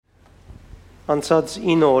Անցած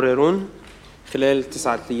 9 օրերուն خلال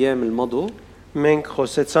 9 أيام المضوا մենք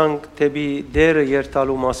խոսեցանք դեպի դերը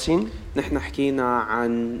երթալու մասին, نحن حكينا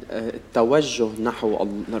عن التوجه نحو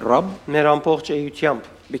الرب մեր ամբողջ էությամբ,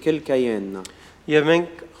 بكل كياننا، եւ մենք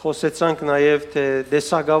խոսեցանք նաեւ թե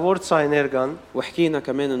դեսագավոր ցայներ կան, وحكينا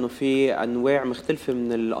كمان إنه في أنواع مختلفة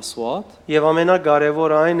من الأصوات، եւ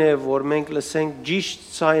ամենակարևորը այն է, որ մենք լսենք ճիշտ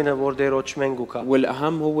ցայնը, որ դերոջ մենք ուկա։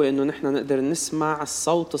 والأهم هو إنه نحن نقدر نسمع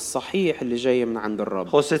الصوت الصحيح اللي جاي من عند الرب.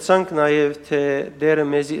 Խոսեցանք նաեւ թե դերը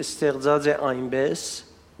մեզի ստեղծած է այնպես,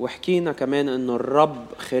 وحكينا كمان إنه الرب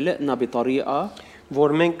خلقنا بطريقة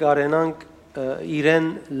որ մենք կարենանք իրեն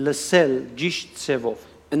լսել ճիշտ ցևով։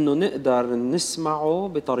 إنه نقدر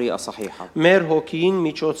نسمعه بطريقة صحيحة. Մեր հոգին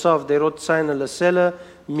միջոցով դերոջ ցայնը լսելը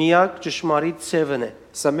միակ ճշմարիտ ցևն է։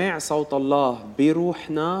 سماع صوت الله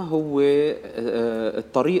بروحنا هو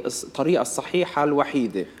الطريقة الصحيحة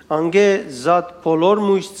الوحيدة. Անգե զատ բոլոր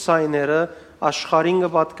մույս ցայները աշխարհին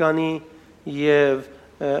կպատկանի եւ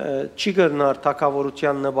չի կրնար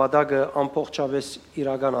թակավորության նպատակը ամբողջապես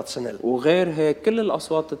իրականացնել։ وغير هيك كل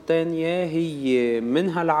الأصوات التانية هي من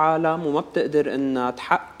هالعالم وما بتقدر إنها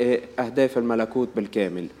تحقق أهداف الملكوت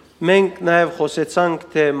بالكامل. Մենք նաև խոսեցանք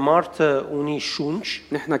թե մարդը ունի շունչ,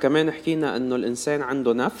 نحن كمان حكينا إنه الإنسان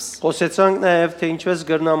عنده نفس. խոսեցանք նաև թե ինչպես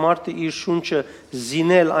կրնա մարդը իր շունչը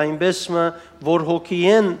զինել այնպես որ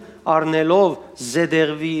հոգիեն առնելով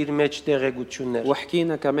զեդերվի իր մեջ տեղեկություններ։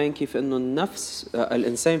 وحكينا كمان كيف إنه النفس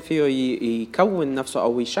الإنسان فيه يكون نفسه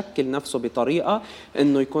أو يشكل نفسه بطريقة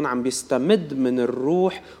إنه يكون عم بيستمد من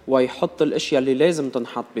الروح ويحط الأشياء اللي لازم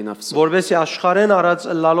تنحط بنفسه. Որովհետեւ աշխարհեն առած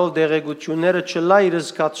լալով տեղեկությունները չլա իր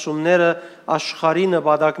զգացումները աշխարհի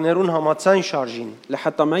նպատակներուն համացան շարժին։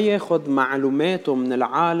 لحتى ما ياخذ معلوماته من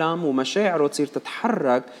العالم ومشاعره تصير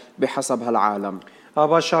تتحرك بحسب هالعالم.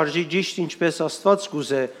 Աբա շարժի ճիշտ ինչպես Աստված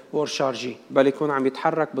կուզե որ շարժի։ بل يكون عم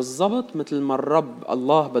يتحرك بالضبط مثل ما الرب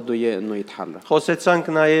الله بده إياه إنه يتحرك. Խոսեցանք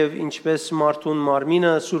նաև ինչպես մարդուն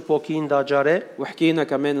մարմինը Սուրբ Օքին դաջար է وحكينا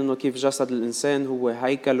كمان إنه كيف جسد الإنسان هو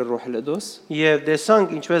هيكل الروح القدس. եւ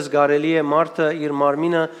տեսանք ինչպես կարելի է մարդը իր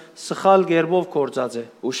մարմինը սխալ կերպով կործած է։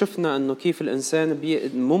 وشفنا إنه كيف الإنسان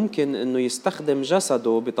ممكن إنه يستخدم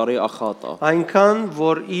جسده بطريقة خاطئة. Այնքան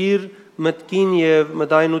որ իր մտքին եւ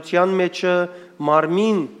մտայնության մեջը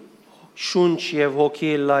մարմին շունչ եւ հոգի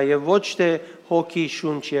լա եւ ոչ թե հոգի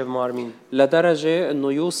շունչ եւ մարմին։ لدرجة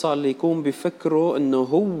إنه يوصل ليكون بفكره إنه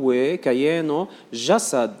هو كيانه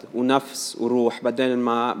جسد ونفس وروح بدل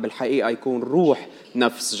ما بالحقيقة يكون روح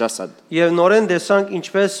نفس جسد. Եվ նորեն տեսանք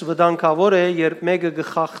ինչպես վտանգավոր է երբ մեկը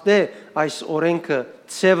գխախտե այս օրենքը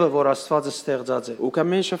ցևը որ Աստվածը ստեղծած է։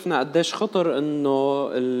 وكمان شفنا قديش خطر إنه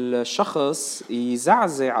الشخص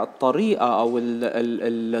يزعزع الطريقة أو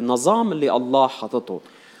النظام اللي الله حطته.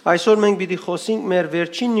 Այսօր մենք պիտի խոսենք մեր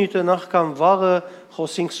վերջին նյութը նախքան վաղը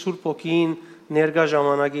խոսենք Սուրբ Օքին ներկա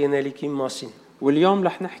ժամանակի ընելիքի մասին։ واليوم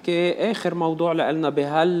رح نحكي آخر موضوع لنا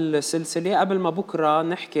بهالسلسلة قبل ما بكرة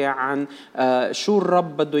نحكي عن شو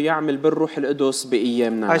الرب بده يعمل بالروح القدس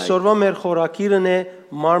بأيامنا. Այսօրվա մեր խորակիրն է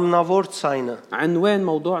մարմնավոր ցայնը։ عنوان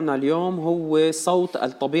موضوعنا اليوم هو صوت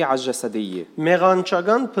الطبيعة الجسدية.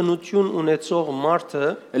 Մեղանչական բնություն ունեցող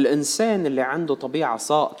մարդը الإنسان اللي عنده طبيعة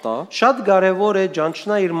ساقطة շատ կարևոր է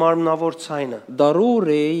ճանչնա իր մարմնավոր ցայնը։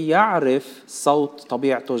 ضروري يعرف صوت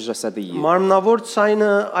طبيعته الجسدية. Մարմնավոր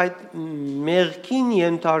ցայնը այդ մեղքին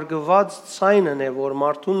ենթարկված ցայնն է, որ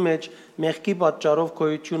մարդուն մեջ մեղքի պատճառով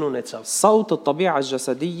գոյություն ունեցավ։ صوت الطبيعة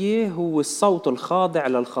الجسدية هو الصوت الخاضع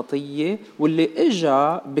للخطية واللي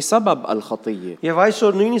إجا بسبب الخطية. Եվ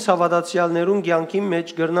այսօր նույնիսկ հավատացյալներուն կյանքի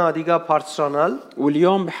մեջ գրնա ադիգա բարձրանալ,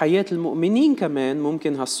 واليوم بحياة المؤمنين كمان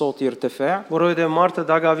ممكن هالصوت يرتفع որովհետև մարդը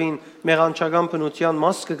դակավին մեղանչական բնության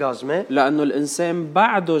մաս կգազմե, لأنه الإنسان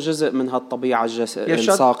بعده جزء من هالطبيعة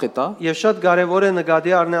الساقطة. եւ շատ կարևոր է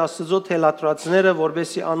նկատի առնել Աստծո թելադրածները,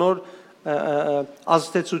 որբեսի անոր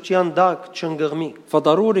ազդեցության դակ չընկղմի։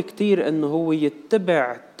 فضروري كتير إنه هو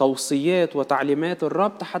يتبع توصيات وتعليمات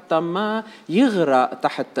الرب حتى ما يغرق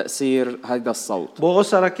تحت تأثير هذا الصوت.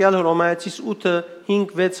 Բողոս Արաքյալ Հռոմայացիս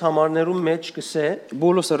 8:5-6 համարներում մեջ կսե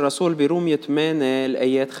بولس الرسول برومية 8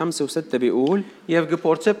 الآيات 5 و6 بيقول եւ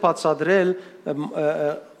գործե բացադրել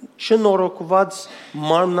շնորհակված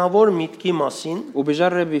մարմնավոր միտքի մասին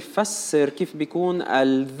وبجرب يفسر كيف بيكون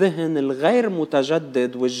الذهن الغير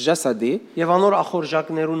متجدد والجسدي եւ անոր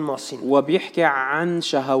ախորժակներուն մասին, وبيحكي عن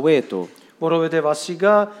شهواته. որովհետեւ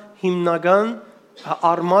ասիգա հիմնական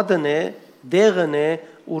արմատն է, դեղն է,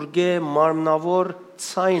 ուրգե մարմնավոր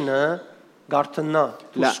ցայնը գարտնա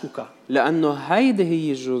դուսկուկա։ لأنه هيدا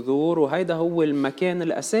هي الجذور وهيدا هو المكان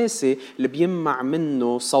الأساسي اللي بيمع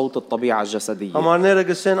منه صوت الطبيعة الجسدية. Համարները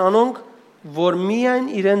գսեն անոնք որ միայն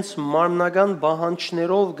իրենց մարմնական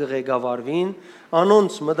բանջներով կղեկավարվին,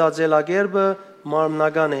 անոնց մտածելակերպը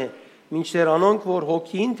մարմնական է, մինչդեռ անոնք, որ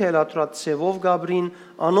հոգին թելադրած ցևով գաբրին,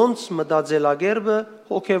 անոնց մտածելակերպը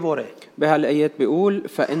հոգևոր է։ بهالآيات بيقول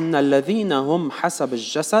فإن الذين هم حسب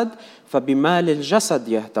الجسد فبمال الجسد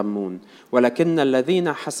يهتمون ولكن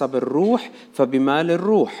الذين حسب الروح فبمال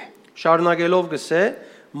الروح. Շարունակելով գսե,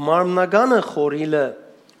 մարմնականը խորհիլը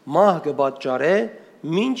մահ կբաճարե,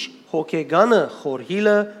 մինչ հոգեկանը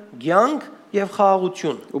խորհիլը ցանկ եւ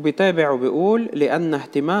խաղաղություն։ وبيتابع وبيقول لأن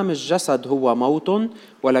اهتمام الجسد هو موت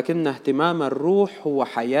ولكن اهتمام الروح هو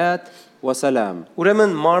حياة وسلام.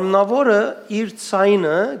 Ուրեմն մարմնավորը իր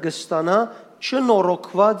ցայնը կստանա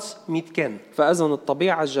չնորոգված միտքեն։ فإذا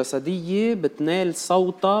الطبيعة الجسدية بتنال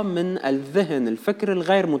صوتها من الذهن الفكر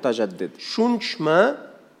الغير متجدد. Շունչը,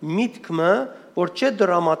 միտքը, որ չէ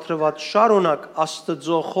դրամատրված շարունակ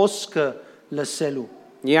Աստծո խոսքը լսելու։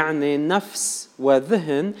 يعني نفس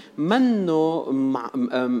وذهن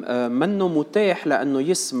منه متاح لأنه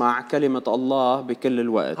يسمع كلمة الله بكل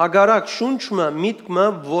الوقت. Հագարակ շունչը, միտքը,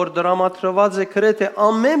 որ դրամատրված է քրեթե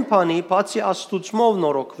ամեն բանի, բացի Աստուծմով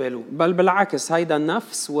նորոգվելու։ بل بالعكس هيدا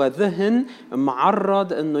نفس وذهن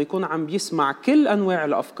معرض انه يكون عم بيسمع كل انواع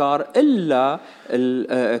الافكار الا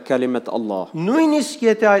كلمة الله. Նույնիսկ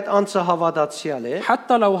եթե այդ անձը հավատացյալ է,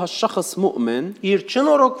 حتى لو هالشخص مؤمن իր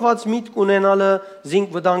չնորոգված միտք ունենալը զինք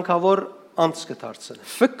վտանգավոր անձ կդարձնի։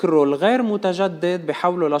 فكره الغير متجدد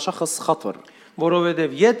بحوله لشخص خطر.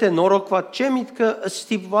 Որովհետև եթե նորոգված չէ միտքը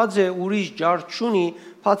ստիպված է ուրիշ ջարչունի,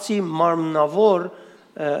 բացի մարմնավոր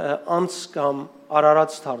անձ կամ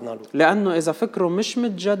արարած դառնալու։ لأنه إذا فكره مش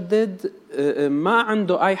متجدد ما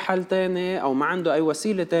عنده أي حل تاني أو ما عنده أي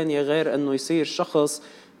وسيلة تانية غير إنه يصير شخص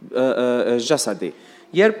جسدي.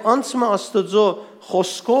 Երբ անձը Աստծո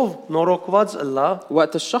խոսքով նորոգված ըլլա,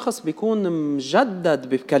 وقت الشخص بيكون مجدد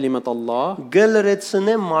بكلمة الله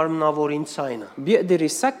գլրեցնե մարմնավորին ցայնը։ بيقدر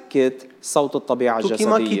يسكت صوت الطبيعة Դուք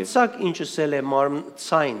հիմա الجسدية. գիտեք ինչսել է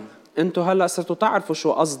ցայն։ انتوا هلا صرتوا تعرفوا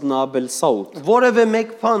شو قصدنا بالصوت. Որևէ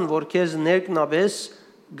մեկ բան, որ քեզ ներքնաբես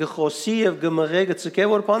գխոսի եւ գմղե գծկե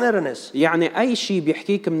որ բաներն ես։ يعني أي شيء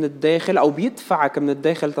بيحكيك من الداخل أو بيدفعك من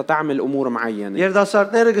الداخل تتعمل أمور معينة.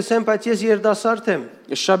 Երդասարտները գսեն, բայց ես երդասարտ եմ։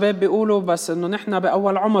 الشباب بيقولوا بس إنه نحن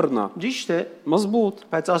بأول عمرنا. Ճիշտ է, مزبوط.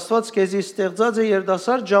 բայց Աստված քեզի ստեղծած է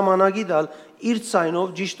երդասարտ ժամանակի դալ իր ցայնով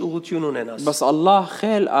ճիշտ ուղղություն ունենաս։ بس الله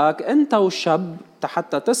خالقك أنت وشاب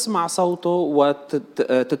حتى تسمع صوته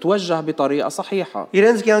وتتوجه بطريقة صحيحة.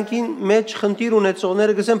 Իրենց կյանքին մեջ խնդիր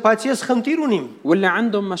ունեցողները գսեն, բայց ես խնդիր ունիմ։ واللي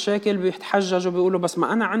عندهم مشاكل بيتحججوا بيقولوا بس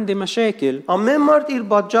ما أنا عندي مشاكل. Ամեն մարդ իր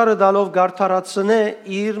պատճառը դալով գարթարացնե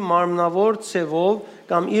իր մարմնավոր ցևով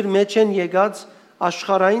կամ իր մեջ են եկած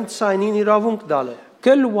աշխարհային ցայնին իրավունք դալը։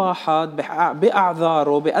 كل واحد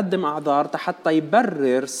بأعذاره بيقدم أعذار حتى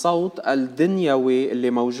يبرر صوت الدنيوي اللي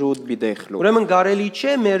موجود بداخله. Ուրեմն կարելի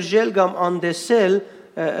չէ մերժել կամ անդեսել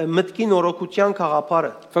մտքի նորոգության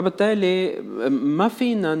խաղապարը։ فبالتالي ما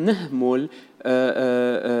فينا نهمل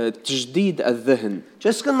تجديد الذهن.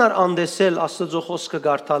 Չես կնար անդեսել Աստծո խոսքը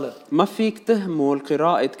գարթալը։ ما فيك تهمل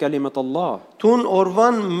قراءة كلمة الله. Տուն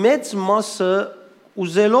օրվան մեծ մասը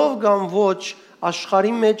ուզելով կամ ոչ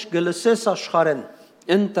աշխարհի մեջ գլսես աշխարհեն։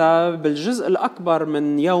 أنت بالجزء الأكبر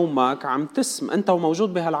من يومك عم تسمع، أنت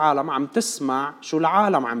وموجود بهالعالم عم تسمع شو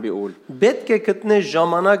العالم عم بيقول. Պետք է գտնես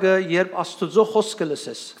ժամանակը, երբ Աստծո խոսքը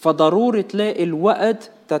լսես։ فضروري تلاقي الوقت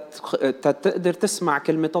تقدر تسمع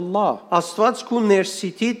كلمة الله. Աստված քու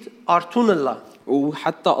ներսիտիդ արթունը լա։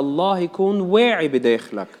 وحتى الله يكون واعي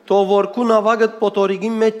بداخلك. Թող որ քու նավագդ պոտորիգի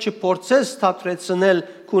մեջ չփորձես թատրեցնել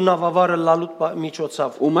քու նավավարը լալուտ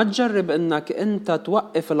միջոցով։ وما تجرب انك انت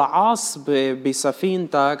توقف العاص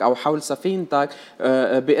بسفينتك او حول سفينتك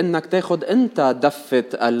بانك تاخذ انت دفة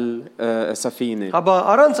السفينة. Հաբա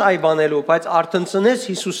առանց այ բանելու, բայց արտնցնես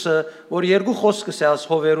Հիսուսը, որ երկու խոսքս է աս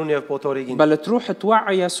հովերուն եւ պոտորիգին։ بل تروح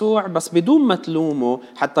توعي يسوع بس بدون ما تلومه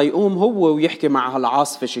حتى يقوم هو ويحكي مع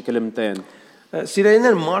هالعاصفة شي كلمتين.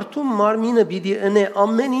 Սիրելիներ, մարդու մարմինը պիտի ընե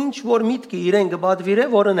ամեն ինչ, որ միտքը իրեն կբադվիրե,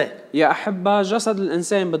 որ ընե։ يا أحبة جسد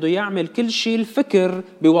الإنسان بده يعمل كل شيء الفكر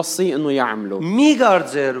بيوصيه إنه يعمله. Մի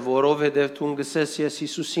գարձեր, որովհետև դու գսես ես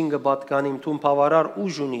Հիսուսին կբատկանիմ, դու բավարար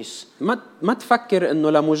ուժ ունիս։ ما تفكر إنه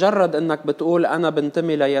لمجرد إنك بتقول أنا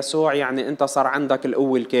بنتمي ليسوع يعني أنت صار عندك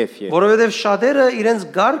القوة الكافية. Որովհետև շատերը իրենց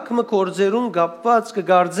գարքը կորձերուն կապված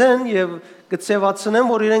կգարձեն եւ գծեվացնեն,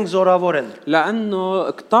 որ իրենք զորավոր են։ لأنه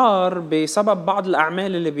كتار بسبب بعض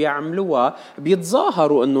الأعمال اللي بيعملوها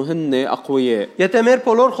بيتظاهروا إنه هن أقوياء. Եթե մեր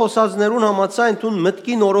բոլոր խոսածներուն համաձայն դու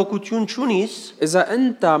մտքի նորոգություն չունիս, إذا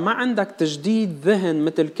أنت ما عندك تجديد ذهن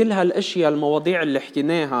مثل كل هالأشياء المواضيع اللي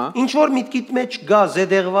حكيناها، ինչ որ միտքիդ մեջ գա,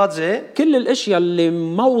 զեդեղված է, كل الأشياء اللي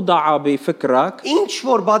موضعة بفكرك ինչ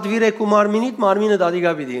որ բադվիրեք ու մարմինը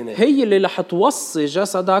դադիգա պիտի هي اللي رح توصي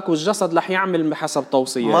جسدك والجسد رح يعمل بحسب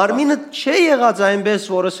توصياتك. մարմինը չի եղած այնպես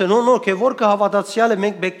որ ասեն օքե որ կհավատացյալը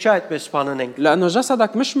մենք բեք չէ այդպես բանանենք لأنه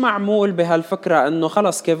جسدك مش معمول بهالفكرة إنه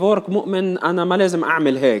خلص كيفورك مؤمن أنا ما لازم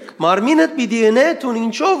أعمل هيك. մարմինը պիտի ընե դու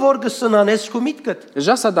ինչով որ կսնանես քու միտքդ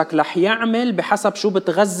جسدك رح يعمل بحسب شو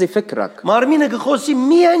بتغذي فكرك. մարմինը կխոսի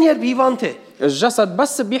միայն երբ հիվանդ է الجسد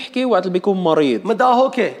بس بيحكي وقت اللي بيكون مريض،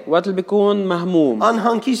 մտահոգ է وقت اللي بيكون مهموم،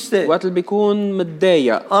 անհանգիստ է وقت اللي بيكون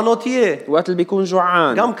متضايق، անոթի է وقت اللي بيكون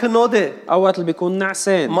جوعان، կամ քնոդ է أو وقت اللي بيكون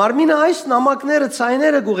نعسان. մարմինը այս նամակները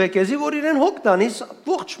ցայները գուղեկեզի որ իրեն հոգ տանից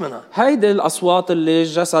ողջ մնա هيدي الأصوات اللي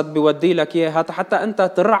الجسد بيودي لك إياها حتى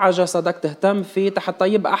أنت ترعى جسدك تهتم فيه حتى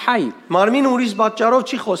يبقى حي. մարմինը ուրիշ պատճառով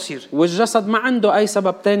չի խոսիր والجسد ما عنده أي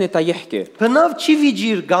سبب تاني تيحكي. բնավ չի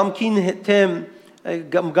վիճիր գամքին հետ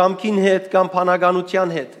գամքին հետ կամ փանականության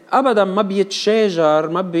հետ أبدا ما بيتشاجر،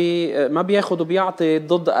 ما بياخد وبيعطي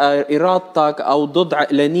ضد إرادتك أو ضد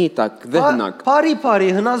عقلانيتك ذهنك.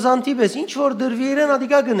 Բարի հնազանդի պես ինչ որ դրվի իրեն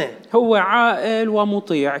ադիգա գնե هو عاقل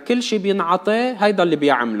ومطيع، كل شيء بينعطيه هيدا اللي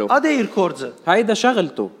بيعمله، ադե իր կորձը هيدا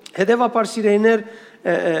شغلته. հետևաբար սիրեներ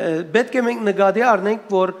պետք է մենք նկատի առնենք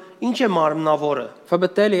որ ինչ է մարմնավորը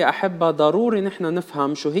فبالتالي أحبة ضروري نحن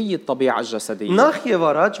نفهم شو هي الطبيعة الجسدية. նախ եւ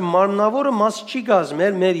առաջ մարմնավորը մաս չի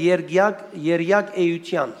գազմեր մեր երյակ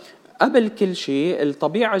էյության قبل كل شيء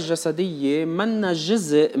الطبيعة الجسدية منا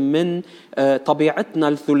جزء من طبيعتنا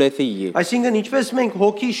الثلاثية. այսինքն ինչպես մենք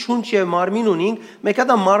հոգի շունչ եւ մարմին ունենք մեկ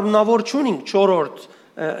հատ մարմնավոր չունենք 4-րդ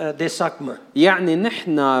դեսակմը يعني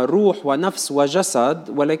نحن روح ونفس وجسد،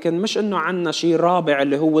 ولكن مش انه عنا شيء رابع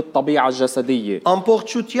اللي هو الطبيعة الجسدية.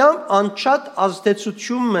 ամբողջությամբ անչափ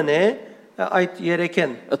ազդեցություն մնե այդ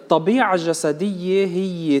երեքեն الطبيعة الجسدية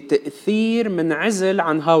هي تأثير منعزل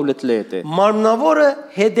عن هول الثلاثة. մարմնավորը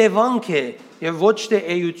հետևանք է եւ ոչ թե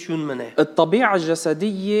էյություն մնե الطبيعة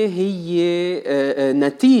الجسدية هي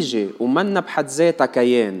نتيجة ومنا بحد ذاتها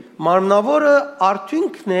كيان. մարմնավորը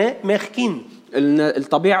արդյունքն է մեղքին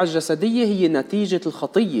الطبيعة الجسدية هي نتيجة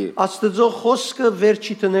الخطية، Աստծո խոսքը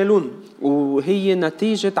վերջի տնելուն وهي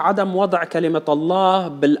نتيجة عدم وضع كلمة الله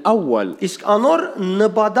بالأول. իսկ անոր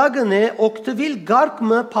նպատակն է օգտվել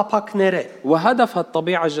գարկմը փափակները وهدف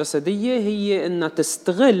الطبيعة الجسدية هي أنها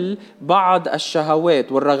تستغل بعض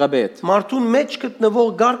الشهوات والرغبات، մարդուն մեջ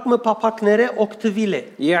գտնվող գարկմը փափակները օգտվել է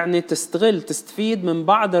يعني تستفيد من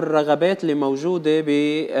بعض الرغبات اللي موجودة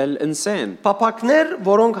بالإنسان. փափակներ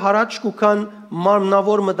որոնք հարաճ կուքան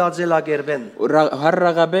մարմնավոր մտածելակերպեն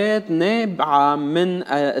هالرغبات نابعة من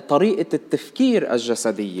طريقة التفكير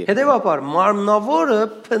الجسدية. հետևաբար մարմնավորը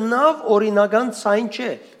բնավ օրինական ցայն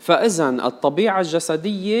չէ فإذا الطبيعة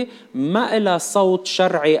الجسدية ما إلها صوت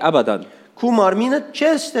شرعي أبدا. քու մարմինը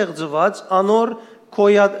չէ ստեղծված անոր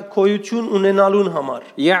كويتون وننالون همار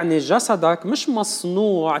يعني جسدك مش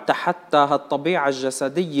مصنوع تحت هالطبيعة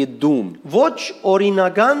الجسدية الدوم. وش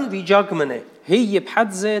أوريناغان ويجاك منه هي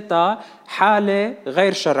بحد ذاتها حالة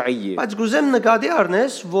غير شرعية. բայց գուզեմ նկատի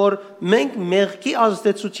առնես որ մենք մեղքի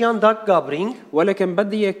ազդեցության դակ գաբրինք ولكن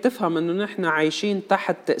بدي اياك تفهم انه نحن عايشين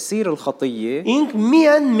تحت تأثير الخطية. ինք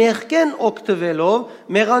միայն մեղքեն օգտվելով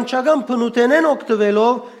մեղանչական բնութենեն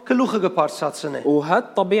օգտվելով գլուխը կբարձրացնե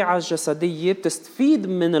وهالطبيعة الجسدية بتستفيد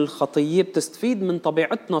من الخطية، بتستفيد من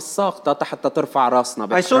طبيعتنا الساقطة حتى ترفع راسنا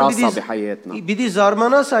بحياتنا. بدي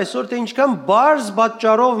زارماناس այսօր թե ինչքան բարձ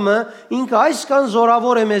պատճառով մը ինք այսքան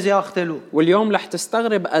զորավոր է մեզ ախտելու واليوم رح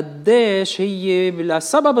تستغرب قديش هي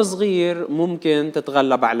لسبب صغير ممكن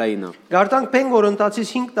تتغلب علينا. Գարտանք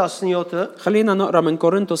Փենգորընտացիս 5:17 خلينا نقرا من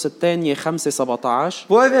كورنثوس الثانية 5:17.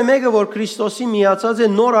 Ովևէ մեկը որ Քրիստոսի միացած է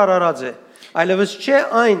նոր արարած է այլևս չէ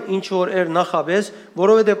այն ինչ որ էր նախաբես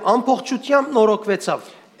որովհետև ամբողջությամբ նորոգվեցավ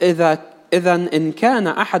إذا إن كان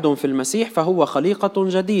أحد في المسيح فهو خليقة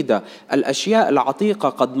جديدة، الأشياء العتيقة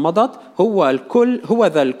قد مضت، هو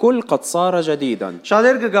ذا الكل قد صار جديدا.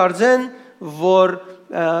 Շատեր կգարձեն որ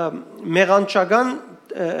մեղանչական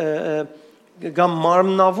կամ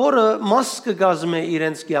մարմնավորը մաս կգազմե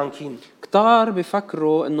իրենց կյանքին كتار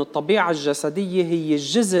بفكروا إنه الطبيعة الجسدية هي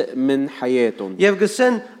جزء من حياتهم. Եվ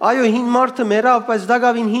գսեն այո հին մարդը մեռավ բայց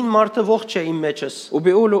դակավին հին մարդը ողջ է իմ մեջս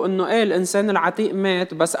وبيقولوا إنه إيه الإنسان العتيق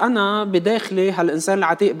مات بس أنا بداخلي هالإنسان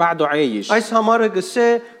العتيق بعده عايش. Այս համարը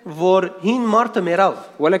գսե որ հին մարդը մեռավ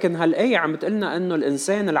ولكن هالآية عم بتقلنا إنه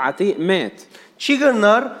الإنسان العتيق مات. չի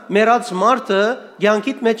գնար մեռած մարդը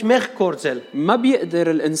ցանկիտ մեջ մեղ կործել։ ما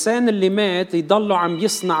بيقدر الإنسان اللي مات يضله عم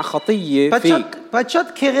يصنع خطية فيك. Բայց շատ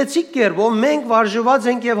քեղեցիկ կերպով մենք վարժված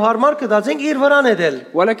ենք եւ հարմար կդածենք իր վրան էդել։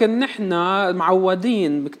 ولكن نحن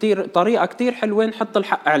معودين بكتير طريقة كتير حلوة نحط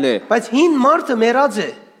الحق عليه. Բայց հին մարդը մեռած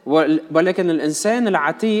է։ ولكن الإنسان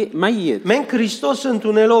العتيق ميت. Մենք Քրիստոսը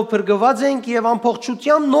ընդունելով փրկված ենք եւ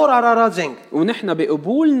ամփոխչությամբ նոր արարած ենք։ ونحن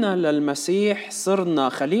بقبولنا للمسيح صرنا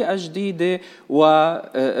خليقة جديدة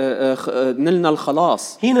ونلنا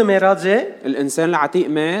الخلاص. Հինը մեռած է, الإنسان العتيق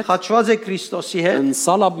مات، խաչված է Քրիստոսի հետ,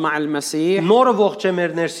 انصلب مع المسيح، նորը ողջ է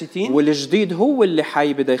մեր ներսիտին։ والجديد هو اللي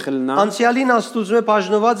حي بداخلنا. Անցյալին աստուծո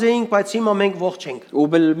բաժնված էինք, բայց հիմա մենք ողջ ենք։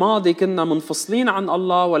 وبالماضي كنا منفصلين عن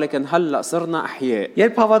الله ولكن هلأ صرنا أحياء.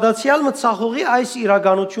 Երբ հավատացյալ մցախողի այս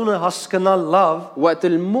իրականությունը հասկանալ լավ, وقت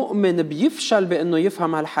المؤمن بيفشل بأنه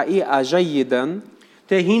يفهم هالحقيقة جيدا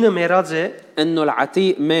թե հինը մեռած է, إنه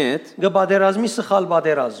العتيق مات، գբادرազմի սխալ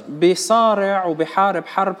բادرազմ։ بيصارع وبيحارب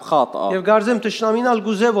حرب خاطئة. Եվ գարձեմ տշնամինալ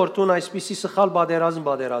գուզե որ տուն այսպիսի սխալ բادرազմ։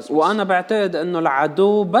 وأنا بعتقد إنه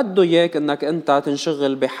العدو بده إياك إنك أنت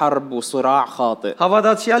تنشغل بحرب وصراع خاطئ.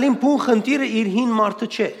 Հավատացյալին փուն խնդիրը իր հին մարդը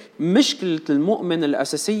չէ, مشكلة المؤمن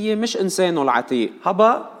الأساسية مش إنسانه العتيق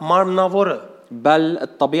հաբա մարմնավորը, بل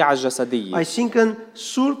الطبيعة الجسدية. այսինքն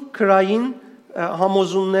սուրբ քրային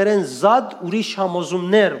համոզումներեն զատ ուրիշ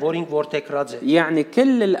համոզումներ, որինք որտեքրած է, يعني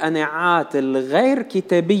كل القناعات الغير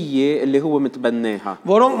كتابية اللي هو متبناها،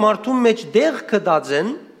 որոնք մարդուն մեջ դեղ կդած են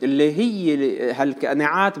اللي هي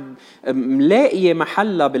هالقناعات ملاقية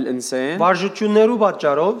محلها بالإنسان վարժություններու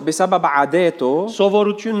պատճառով, بسبب عاداته،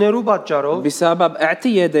 սովորություններու պատճառով, بسبب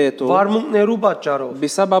اعتياداته، վարմունքներու պատճառով։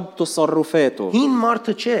 بسبب تصرفاته. Հին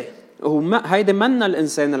մարդը չէ։ هيدا منا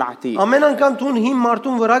الإنسان العتيق. Ամեն անգամ դու հին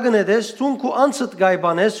մարդուն վրա գնես, դու քու անցդ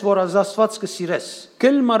գայբանես, որ ազաստված կսիրես։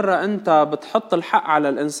 كل مرة أنت بتحط الحق على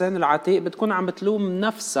الإنسان العتيق بتكون عم بتلوم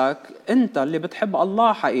نفسك أنت اللي بتحب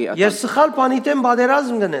الله حقيقة. Ես սխալ բանիտեմ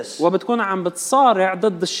բادرազմ գնես։ وبتكون عم بتصارع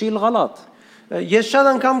ضد الشيء الغلط. Ես շատ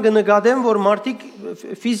անգամ կնկատեմ, որ մարդիկ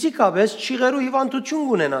ֆիզիկապես չիղերու հիվանդություն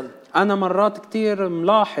ունենան։ أنا مرات كتير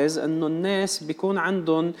ملاحظ إنه الناس بيكون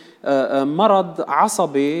عندهم مرض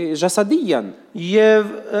عصبي جسديا. Եվ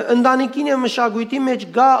ընտանիքին եւ մշակույթի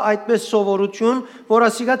մեջ գա այդպես սովորություն, որ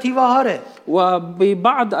ասիգա թիվահար է։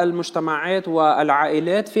 وببعض المجتمعات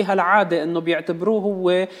والعائلات فيها العادة إنه بيعتبروه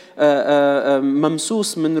هو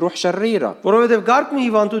ممسوس من روح شريرة. Որովհետեւ գարկն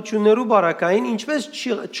հիվանդություններու բարակային, ինչպես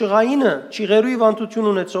չղայինը, չիղերու հիվանդություն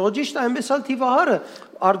ունեցողը, ճիշտ այնպես էլ թիվահարը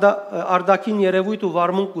արդակին երևույթ ու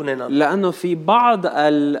վարմունք ունենան։ لأنه في بعض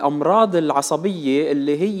الأمراض العصبية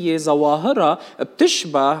اللي هي ظواهرها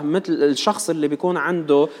بتشبه مثل الشخص اللي بيكون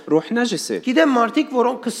عنده روح نجسة. Գիտեմ մարդիկ,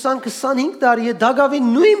 որոնք 20-25 տարի է դակավին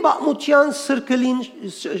նույն բաղմության սրկլին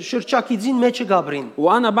շրջակիցին մեջը գաբրին։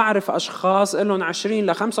 وأنا بعرف أشخاص لهم 20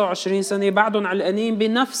 ل 25 سنة بعدهم علقانين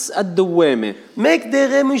بنفس الدوامة. Մեկ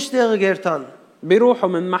դեղը միշտ դեղը գերտան։ بيروحوا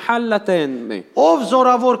من محل لتاني Ով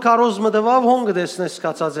զորավոր կարոզմը դվավ հոնգ դեսնես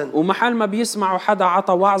սկացած են։ ومحل ما بيسمعوا حدا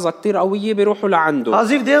عطى وعظة كتير قوية بيروحوا لعنده.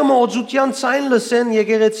 Հազիվ դեղը օծության ցայն լսեն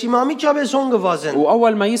եկեղեցի մամիջապես հոնգ վազեն։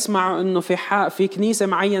 وأول ما يسمعوا إنه في كنيسة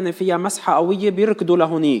معينة فيها مسحة قوية بيركضوا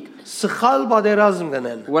لهونيك. Սխալ բادرազմ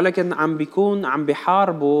գնեն։ ولكن عم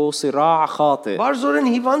بيحاربوا صراع خاطئ. Բարձորեն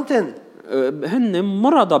հիվանդ են։ هن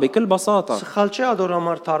مرضى بكل بساطة. Սխալ չէ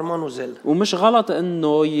ադորամար թարման ուզել։ ومش غلط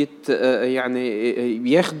إنه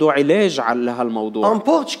يعني ياخدوا علاج على هالموضوع.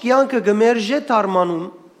 Ամբողջ կյանքը գմերժե թարմանում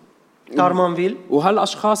Թարմանվիլ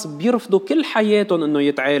وهالاشخاص بيرفضوا كل حياتهم انه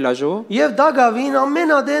يتعالجوا եւ դակավին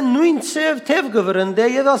ամենադե նույն ցև թև գվրնդե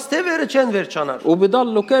եւ աստեվերը չեն վերջանար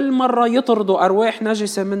وبيضلوا كل مره يطردوا ارواح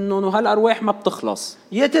نجسه منهم وهالارواح ما بتخلص.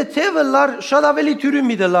 Եթե թևը լար շատ ավելի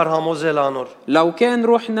թյուրիմի դլար համոզել անոր لو كان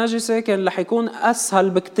روح نجسه كان رح يكون اسهل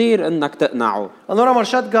بكتير انك تقنعه. Անորամար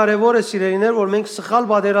շատ կարեւոր է սիրելիներ որ մենք սխալ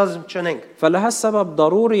բادرազմ չնենք فلهالسبب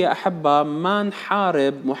ضروري يا احبه ما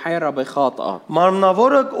نحارب محاربه خاطئه.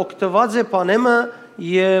 Մարմնավորը օգտված է բանեմը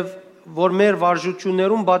եւ որ մեր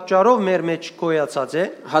վարժություններում պատճառով մեր մեջ կոյացած է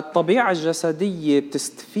هالطبيعة الجسدية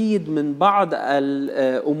بتستفيد من بعض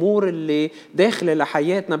الأمور اللي داخلة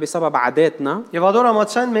لحياتنا بسبب عاداتنا եւ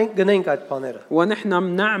ադորամացան մենք գնենք այդ բաները ونحن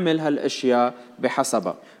بنعمل هالأشياء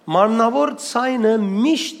بحسبها. Մարմնավոր ցայնը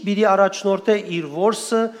միշտ պիտի առաջնորդե իր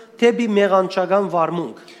ворսը թեպի մեղանչական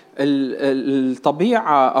վարմունք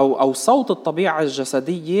الطبيعة أو صوت الطبيعة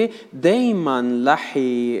الجسدية دايما رح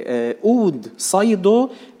يقود صيده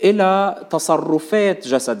إلى تصرفات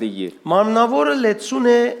جسدية. Մարմնավորը լեցուն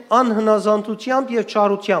է անհնազանդությամբ եւ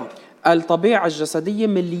չարությամբ الطبيعة الجسدية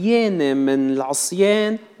مليانة من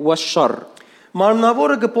العصيان والشر.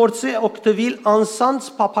 Մարմնավորը գործի օգտվել անսանց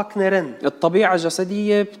փափակներեն։ الطبيعة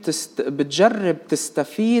الجسدية بتجرب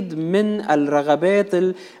تستفيد من الرغبات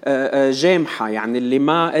الجامحة، يعني اللي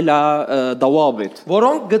ما إلها ضوابط.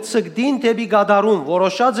 Որոնք գծկդին դեպի գադարում,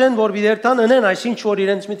 որոշած են, որ բիդերտան ընեն այսինչ որ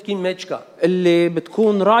իրենց մտքին մեջ կա։ اللي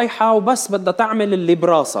بتكون رايحة وبس بدها تعمل اللي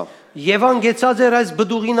براسها. Եվան գեցած էր այս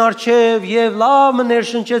բդուղին արչև եւ լավ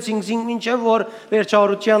ներշնչեց ինքզին մինչեւ որ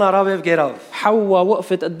վերջավորության արավև գերավ։ حواء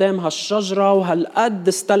وقفت قدام هالشجرة وهالقد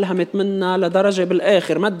استلهمت منها لدرجة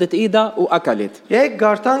بالآخر مدت إيدها وأكلت. Եկ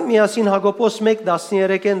գարտանք միասին Հակոբոս 1:13-ին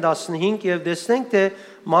 15 եւ տեսնենք թե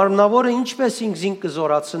մարմնավորը ինչպես ինքզին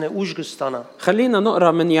կզորացնե ուժ կստանա։ خلينا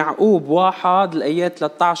نقرأ من يعقوب 1 الآيات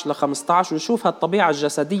 13 ل 15 ونشوف هالطبيعة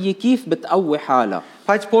الجسدية كيف بتقوي حالها.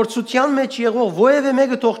 Բայց փորձության մեջ եղող ովևէ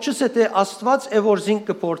մեկը թող չսե թե Աստված է որ զինք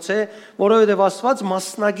կփորձե, որովհետև Աստված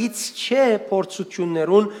մասնագից չէ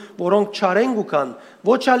փորձություններուն, որոնք չարեն գուքան,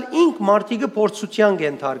 ոչ ալ ինք մարդիկը փորձության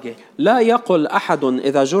կենթարկե։ لا يقل أحد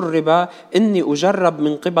إذا جرب إني أجرب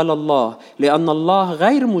من قبل الله، لأن الله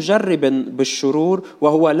غير مجرب بالشرور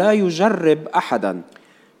وهو لا يجرب أحدا.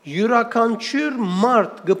 Յուրաքանչյուր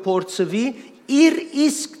մարդ կփորձվի իր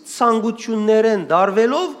իսկ ցանկություններեն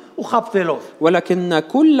դարվելով ու խապվելով։ ولكن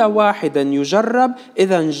كل واحد يجرب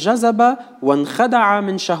إذا انجذب وانخدع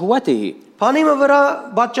من شهوته. Փանիմը վրա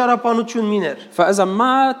բաճարապանություն միներ։ فإذا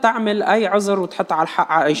ما تعمل أي عذر وتحط على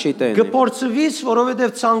الحق على أي شيء تاني. Կփորձվիս,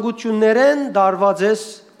 որովհետև ցանկություններեն դարված ես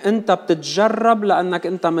أنت بتتجرب لأنك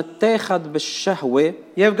أنت متاخد بالشهوة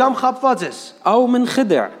եւ կամ խապված ես։ أو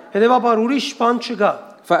منخدع. Հետևաբար ուրիշ բան չկա։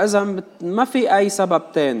 فإذا ما في أي سبب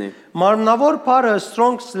تاني. Մարմնավոր բառը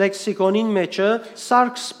Strong's լեքսիկոնին մեջը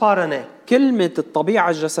Sarks բառն է, كلمة الطبيعة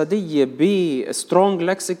الجسدية بسترونج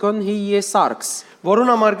لكسيكون هي ساركس، որոնց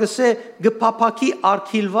համար գսե գփափակի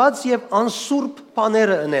արգիլված եւ անսուրբ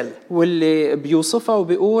բաները ընել։ واللي بيوصفها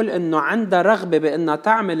وبيقول إنه عندها رغبة بأنها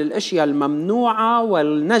تعمل الأشياء الممنوعة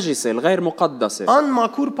والنجسة الغير مقدسة،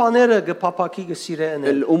 Անմաքուր բաները գփափակի գսիրե ընել։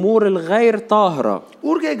 الأمور الغير طاهرة.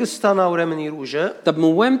 Ուր կգստանա ուրեմն իր ուժը, طب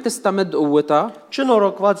من وين تستمد قوتها؟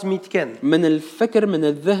 չնորոգված միտքեն, من الفكر، من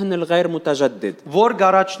الذهن الغير متجدد որ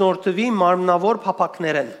գարաչնորթվի մարմնավոր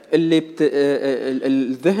փափակներեն։ اللي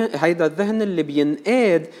الذهن، هيدا الذهن اللي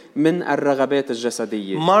بينقاد من الرغبات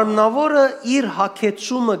الجسدية. Մարմնավորը իր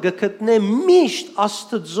հակեցումը գտնե միշտ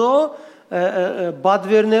Աստծո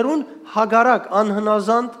բادվերներուն հագարակ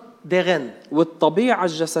անհնազանդ դեղեն։ والطبيعة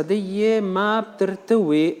الجسدية ما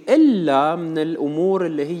بترتوي إلا من الأمور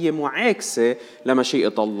اللي هي معاكسة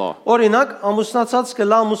لمشيئة الله. Օրինակ, ամուսնացած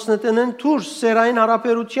կլա ամուսնատենեն դուրս սերային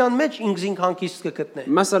հարաբերության մեջ ինքզին հանգիստ կգտնե։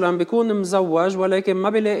 مثلا بيكون مزوج ولكن ما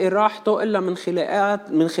بيلاقي راحته إلا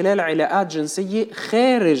من خلال علاقات جنسية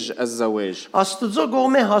خارج الزواج. Աստծո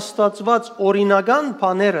կողմէ հաստատված օրինական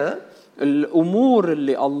բաները, الأمور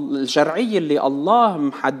الشرعية اللي الله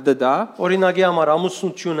محددها օրինակի համար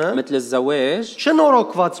ամուսնությունը, مثل الزواج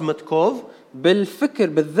չնորոգված մտքով بالفكر،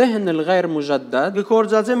 بالذهن الغير مجدد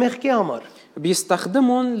գործած է մեղքի համար։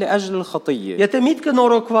 بيستخدمهم لأجل الخطية. Եթե միտքը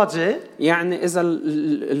նորոգված է, يعني إذا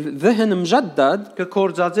الذهن مجدد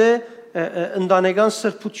գործած է ընտանեկան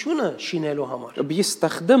սրբությունը շինելու համար։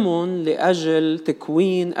 بيستخدمهم لأجل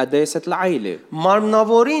تكوين قداسة العائلة.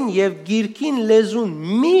 Մարմնավորին եւ գիրքին լեզուն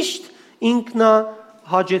միշտ ինքնա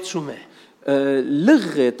հաջեցում է։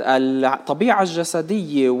 لغة الطبيعة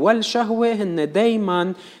الجسدية والشهوة هن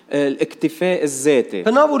دايما الاكتفاء الذاتي،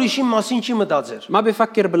 Բնավ ուրիշի մասին չի մտածեր։ ما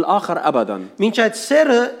بيفكر بالآخر أبدا. Մինչ այդ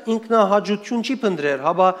սերը ինքնա հաջություն չի փնտրեր,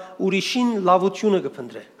 հաբա ուրիշին լավությունը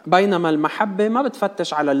կփնտրե։ بينما المحبة ما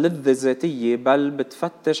بتفتش على اللذة الذاتية بل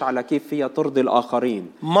بتفتش على كيف فيها ترضي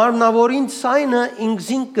الآخرين. Մարմնավորին ցայնը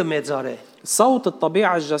ինքզին կմեծարե։ صوت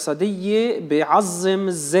الطبيعة الجسدية بيعظم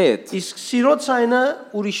الذات، Իսկ սիրո ցայնը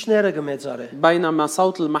ուրիշները կմեծարե։ بينما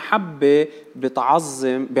صوت المحبة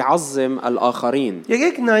بيعظم الآخرين.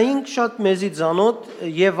 Եկեք նայենք շատ մեզի ցանոթ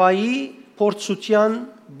Եվայի փորձության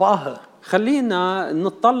բահը։ خلينا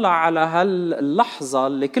نطلع على هاللحظة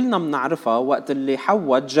اللي كلنا بنعرفها وقت اللي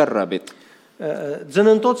حواء تجربت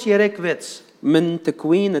Ծննդոց 3:6 من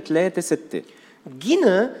تكوين 3:6.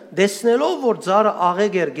 Գինը դեսնելով որ ծառը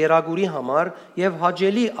աղեգ էր գերագուրի համար եւ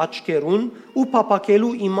հաջելի աչքերուն ու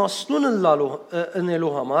փապակելու իմաստուն ընելու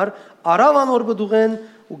համար արավ անոր բդուղեն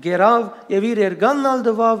ու գերավ եւ իր երգանն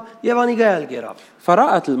դվավ եւ անիգայել գերավ։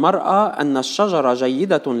 فرأت المرأة أن الشجرة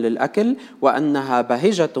جيدة للأكل وأنها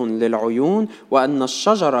بهجة للعيون وأن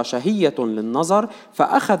الشجرة شهية للنظر،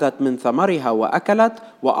 فأخذت من ثمرها وأكلت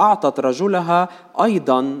وأعطت رجلها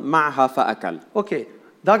أيضا معها فأكل. Okay,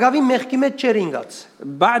 Դագավի մեղքի մեջ չեր ինգած։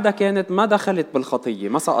 بعدها كانت ما دخلت بالخطية،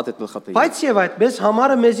 ما سقطت بالخطية. Բայց եւ այդպես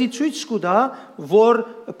համարը մեզի ցույց կտա, որ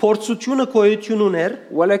փորձությունը գոյություն ուներ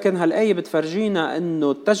ولكن هالآية بتفرجينا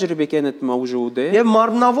إنه التجربة كانت موجودة եւ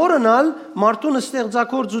մարմնավորնալ մարդուն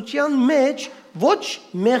ստեղծագործության մեջ ոչ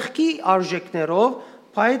մեղքի արժեքներով,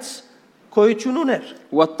 բայց գոյություն ուներ։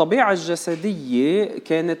 والطبيعة الجسدية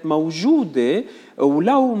كانت موجودة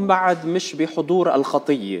ولو بعد مش بحضور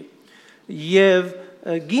الخطية. Եվ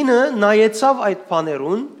գինը նայեցավ այդ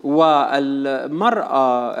բաներուն والمرأة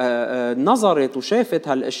نظرت وشافت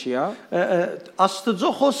هالاشياء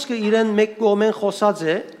Աստծո խոսքը իրեն մեկ կողմեն խոսած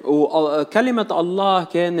է وكلمة الله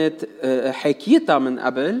كانت حكيتها من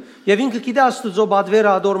قبل եւ ինքը գիտե Աստծո բادرերը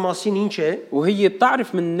ադոր մասին ինչ է وهي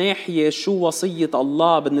بتعرف من ناحية شو وصية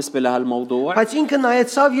الله بالنسبة لهالموضوع բայց ինքը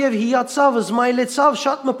նայեցավ եւ հիացավ զմայլեցավ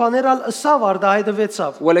շատ մբաներալ ըսավ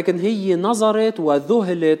արդահայտվեցավ ولكن هي نظرت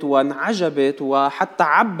وذهلت وانعجبت وحتى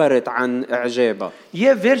عبرت عن إعجابها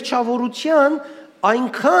եւ վերջավորության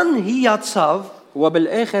այնքան հիացավ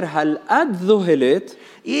وبالآخر هالقد ذهلت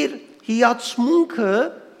իր հիացմունքը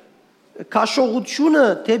քաշողությունը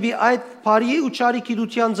դեպի այդ բարի ու ճարի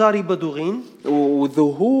գիտության ծառի բդուղին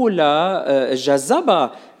وذهولها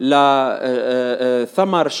جذبها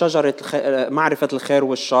لثمر شجرة معرفة الخير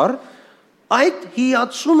والشر այդ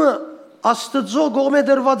հիացումը Աստծո գողմե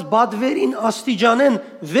դրված բادرին աստիճանեն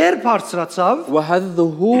վեր բարձրացավ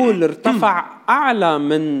وهالذهول ارتفع أعلى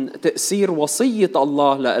من تأثير وصية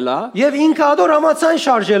الله لها եւ ինքը ադոր համացան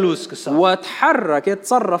շարժելու սկսավ وتحركت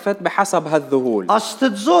تصرفت بحسب هالذهول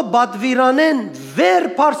Աստծո բادرանեն վեր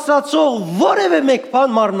բարձրացող որևէ մեկ բան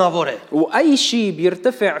մարմնավոր է وأي شيء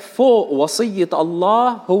بيرتفع فوق وصية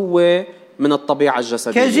الله هو من الطبيعة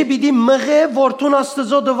الجسدية քեզի պիտի մղե որթուն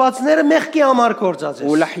Աստծո դվածները մեղքի համար կործած ես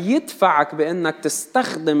ورح يدفعك بأنك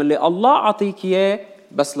تستخدم اللي الله عطيك إياه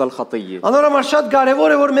بس للخطية Անորոշ շատ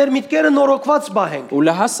կարևոր է որ մեր միտքերը նորոգված բահենք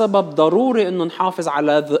ولهالسبب ضروري إنه نحافظ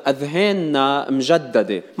على أذهاننا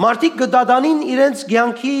مجددة Մարդիկ գդադանին իրենց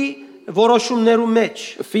ցանկի որոշումներու մեջ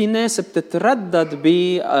في ناس بتتردد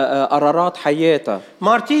بقرارات حياتها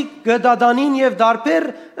Մարդիկ գդադանին եւ դարբեր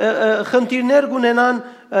խնդիրներ կունենան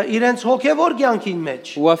իրենց հոգեվոր ցանկին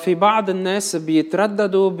մեջ وفي بعض الناس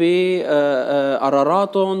بيترددوا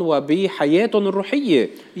بقراراتهم وبحياتهم الروحية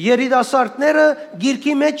Երիտասարդները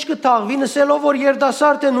գիրքի մեջ կտաղվի նսելով որ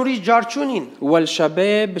երիտասարդ են ուրիշ ջարչունին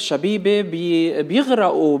والشباب الشبيبة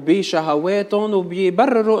بيغرقوا بشهواتهم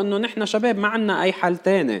وبيبرروا إنه نحن شباب ما عنا أي حل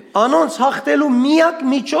تاني Անոնց հաղթելու միակ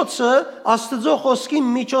միջոցը Աստծո խոսքի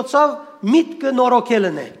միջոցով միտքը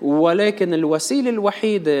նորոգելն է ولكن الوسيلة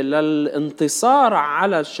الوحيدة للانتصار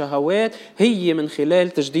على الشهوات هي من خلال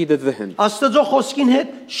تجديد الذهن Աստծո խոսքին հետ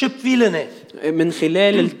շփվելն է من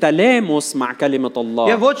خلال التلامس مع كلمة الله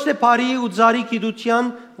Եվ ոչ թե բարի ու ծարի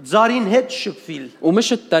գիտության ծարին հետ շփվել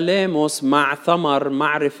ومش التلامس مع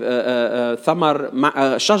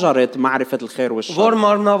شجرة معرفة الخير والشر որ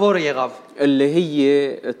մարմնավոր եղավ اللي هي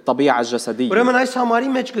الطبيعة الجسدية Ուրեմն այս համարի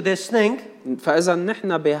մեջ կտեսնենք فإذا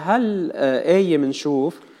نحن بهالآية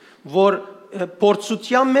منشوف որ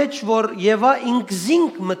փորձության մեջ որ Եվա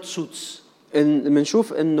ինքզինք մտցուց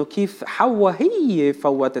منشوف إنه كيف حواء هي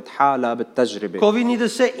فوتت حالها بالتجربة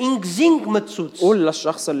Կովինիդսը ինքզինք մտցուց قول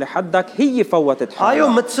للشخص اللي حدك هي فوتت Այո حالها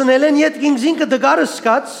մտցնել են իդ ինքզինքը դգարը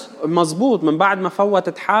սկած مزبوط من بعد ما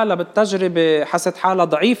فوتت حالها بالتجربة حست حالها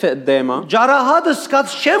ضعيفة قدامها Ջարահատը սկած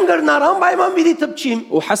չեմ գրնար անպայման պիտի տպչիմ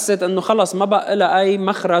وحست انه خلص ما بقى لها اي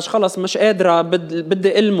مخرج خلص مش قادرة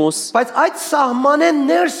بدي المس Բայց այդ սահմանեն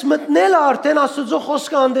ներս մտնելը արդեն Աստծո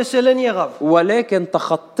խոսքը անդեսել են եղավ ولكن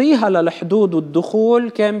تخطيها للحدود والدخول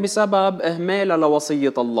كان بسبب اهمالها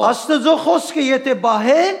لوصية الله Աստծո խոսքը եթե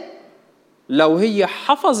բահե لو هي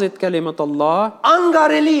حفظت كلمة الله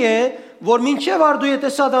անգարելի է որ մինչև արդու եթե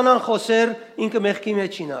սատանան խոսեր ինքը մեղքի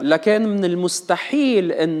մեջ ինա لكن من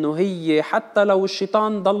المستحيل انه هي حتى لو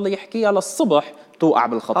الشيطان ضل يحكيها للصبح توقع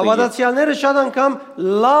بالخطية Հավատացյալները շատ անգամ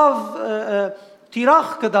լավ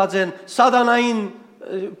տիրախ կդածեն սատանային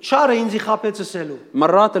չարը ինձի խապեցելու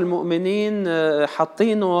مرات المؤمنين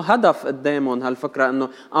حاطينه هدف قدامهم هالفكرة انه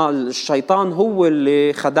الشيطان هو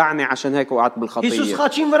اللي خدعني عشان هيك وقعت Հիսուս بالخطية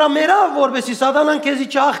խաչին վրա մերավ որբեսի սատանան քեզի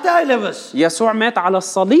չախտի այլևս يسوع مات على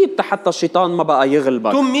الصليب حتى الشيطان ما بقى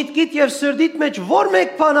يغلبك Դու միտքիդ եւ սրդիդ մեջ որ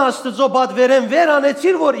մեկ բան Աստծո բادرեն վեր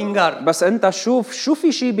անեցիր որ ինգար بس انت شو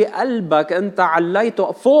في شيء بقلبك انت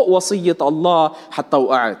عليته فوق وصية الله حتى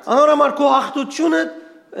وقعت Անորոմար քո հաղթությունը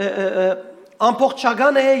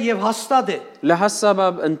ամբողջական է եւ հաստատ է։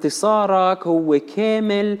 لهالسبب انتصارك هو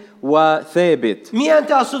كامل وثابت. Միայն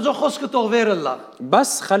թե Աստծո խոսքը թող վերը լա։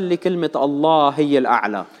 بس خلي كلمة الله هي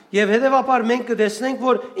الأعلى. Եվ հետևաբար մենք կտեսնենք,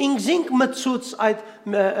 որ ինքնին մտցուց այդ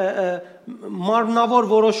մարմնավոր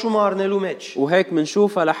որոշումը առնելու մեջ։ وهيك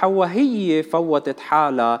منشوفها لحواء هي فوتت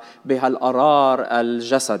حالها بهالقرار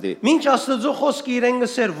الجسدي. Մինչ Աստծո խոսքը իրեն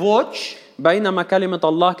գսեր ոչ, بينما كلمة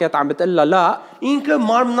الله كانت عم بتقلها لا، ինքը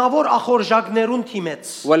մարմնավոր ախորժակներուն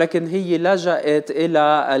թիմեց։ ولكن هي لجأت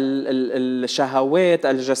إلى الشهوات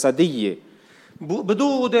الجسدية.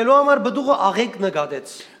 Բդու ուտելու համար բդուղը աղեկ նկատեց։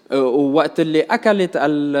 ووقت اللي أكلت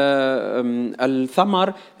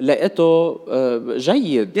الثمر لقيته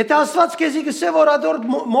جيد. Եթե Աստված քեզի գսե որ ադոր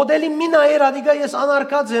մոդելի մի նայեր ադիգա ես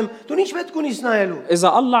անարկած եմ, դու ինչ պետք ունիս նայելու։ إذا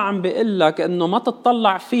الله عم بيقول لك إنه ما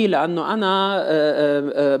تطلع فيه لأنه أنا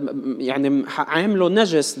يعني عامله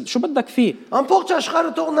نجس، شو بدك فيه؟ Ամբողջ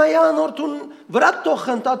աշխարհը թող նայա անորթուն վրա թող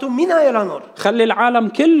խնդա դու մի նայեր անոր։ خلي العالم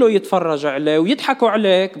كله يتفرج عليه ويضحكوا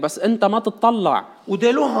عليك بس أنت ما تطلع.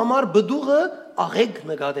 Ուտելու համար բդուղը աղեկ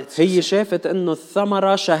նկատեց։ هي شافت إنه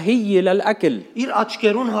الثمرة شهية للأكل، Իր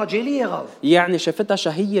աչքերուն հաջելի եղավ։ يعني شافتها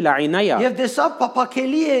شهية لعينيها، Եվ դեսավ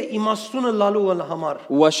փափակելի է իմաստունը լալու համար։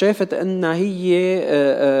 وشافت إنها هي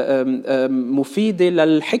مفيدة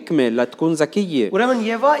للحكمة لتكون ذكية. Ուրեմն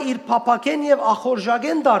Եվա իր փափակեն եւ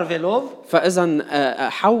ախորժագեն դարվելով فإذا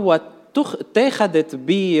حواء اتخذت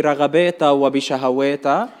برغباتها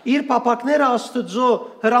وبشهواتها իր փափակները Աստծո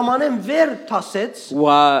հրամանեն վեր տասեց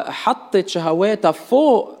وحطت شهواتها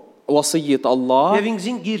فوق وصية الله եւ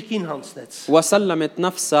ինքին գիրքին հանցնեց։ وسلمت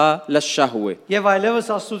نفسها للشهوة Եվ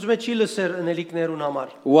այլևս Աստծո մեջ չի լսեր ընելիքներուն համար։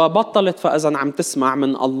 وبطلت. فإذا عم تسمع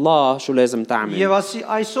من الله شو لازم تعمل. Եվ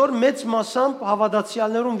այսօր մեծ մասամբ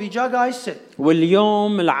հավատացյալներուն վիճակը այս է։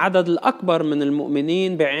 واليوم العدد الأكبر من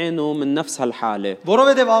المؤمنين بيعانوا من نفس هالحالة،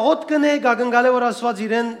 Որովհետեւ աղոտ կնե գագնգալե որ Աստված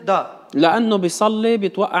իրեն դա։ لأنه بيصلي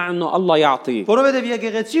بيتوقع إنه الله يعطيه، Որովհետեւ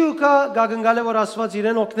եկեղեցի ու կա գագնգալե որ Աստված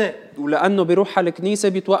իրեն օգնե։ ولأنه بيروح على الكنيسة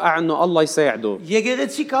بيتوقع إنه الله يساعده.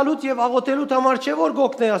 Եկեղեցի կալուտ եւ աղոտելուտ համար չէ որ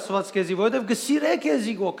գոկնե Աստված քեզի, որովհետեւ գսիրե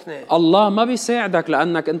քեզի գոկնե։ الله ما بيساعدك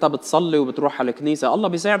لأنك أنت بتصلي وبتروح على الكنيسة، الله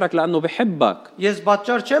بيساعدك لأنه بحبك. Ես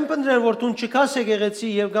պատճառ չեմ փնտրել որ դու չկաս եկեղեցի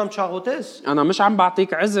եւ գամ չաղոտես։ أنا مش عم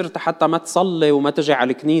بعطيك عذر حتى ما تصلي وما تجي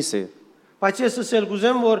على الكنيسة، Բայց ես ասել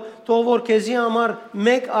գուզեմ որ թող որ քեզի համար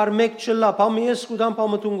մեկ առ մեկ չլա, բամի ես կուդամ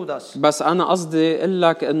բամտուն գուդաս։ بس أنا قصدي أقول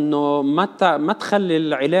لك إنه ما تخلي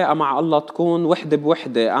العلاقة مع الله تكون وحدة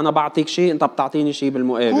بوحدة، أنا بعطيك شيء أنت بتعطيني شيء Քու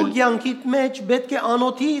بالمقابل. կյանքիդ մեջ պետք է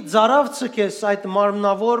անոթի ծարավ ցկես այդ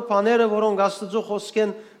մարմնավոր բաները, որոնք Աստծո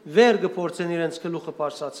խոսքեն վեր գործեն իրենց գլուխը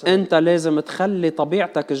բարձրացնեն։ أنت لازم تخلي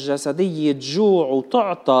طبيعتك الجسدية تجوع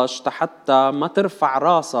وتعطش حتى ما ترفع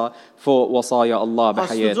راسها فوق وصايا الله Աստծո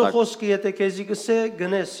بحياتك. խոսքը եթե քեզի գսե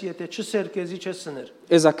գնես, եթե չսեր քեզի չսներ։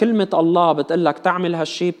 إذا كلمة الله بتقلك تعمل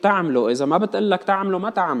هالشي بتعمله، إذا ما بتقلك تعمله ما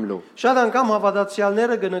تعمله. Շատ անգամ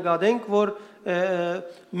հավատացյալները կնկատենք որ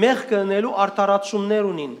մեղքը նելու արտարացումներ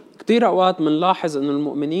ունին։ كتير أوقات منلاحظ إنه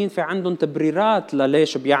المؤمنين في عندهم تبريرات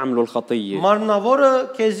لليش بيعملوا الخطية،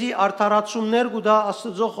 Մարմնավորը քեզի արտարացումներ գուտա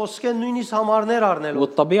Աստծո խոսքեն նույնիսկ համարներ առնելով։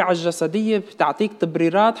 والطبيعة الجسدية بتعطيك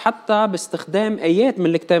تبريرات حتى باستخدام آيات من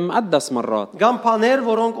الكتاب المقدس مرات، Կամ բաներ,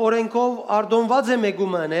 որոնք օրենքով ardոնված է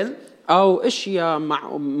մեգում անել, أو أشياء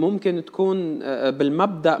ممكن تكون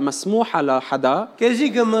بالمبدأ مسموحة لحدا քեզի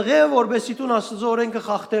գմղե որբեսի դու Աստծո օրենքը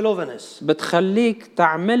խախտելով ես։ بتخليك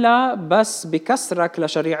تعملها بس بكسرك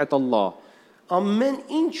لشريعة الله. Ամեն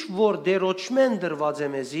ինչ որ դերոճմեն դրված է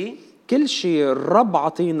մեզի, كل شيء الرب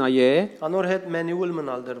عطينا إياه، անոր հետ մենյուալ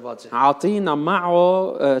մնալ դրված է։ عطينا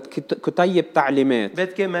معه كتيب تعليمات،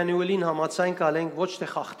 Պետք է մենյուալին համաձայն կալենք ոչ թե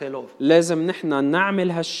խախտելով։ لازم نحن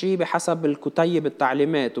نعمل هالشي بحسب الكتيب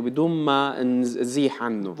التعليمات وبدون ما نزيح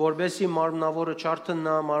عنه، Որբեսի մարմնավորը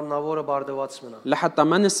չարտնա, մարմնավորը բարդված մնա։ لحتى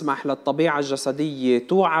ما نسمح للطبيعة الجسدية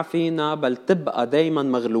توعى فينا بل تبقى دايما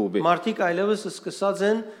مغلوبة. Մարդիկ այլևս սկսած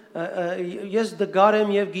են ես դգար եմ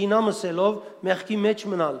եւ գինամսելով մեղքի մեջ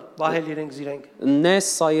մնալ, բահել իրենք զիրենք։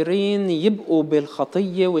 الناس صايرين يبقوا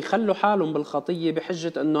بالخطية ويخلوا حالهم بالخطية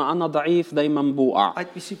بحجة إنه أنا ضعيف دايما بوقع.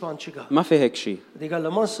 Այդպիսի բան չկա։ ما في هيك شيء، Դեգա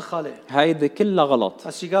լման սխալ է։ هيدي كلها غلط،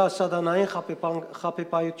 Ասիգա սատանային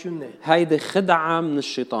խապեպայությունն է։ هيدي خدعة من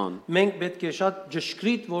الشيطان. Մենք պետք է շատ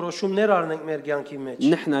ճշգրիտ որոշումներ առնենք մեր կյանքի մեջ։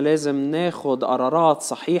 نحن لازم ناخد قرارات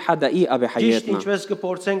صحيحة دقيقة Ճիշտ بحياتنا، ինչպես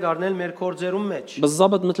կփորձենք առնել մեր կորձերում մեջ։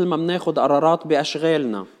 بالضبط مثل ما بناخد قرارات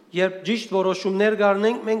بأشغالنا. Երբ ճիշտ որոշումներ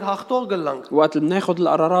կառնենք, մենք հաղթող կլանք։ وقت اللي بناخد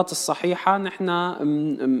القرارات الصحيحة نحن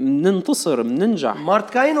بننتصر بننجح.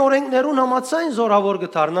 Մարդկային օրենքներուն համաձայն զորավոր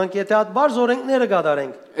կդառնանք, եթե այդ բարձ օրենքները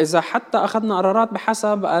կատարենք։ إذا حتى أخذنا قرارات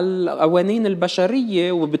بحسب القوانين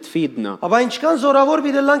البشرية وبتفيدنا. Աբա ինչքան զորավոր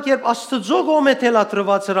բիդելանք երբ Աստծո կողմէ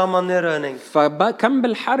թելաթրված հրամանները ունենք։ فكم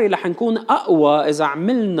بالحري رح نكون أقوى إذا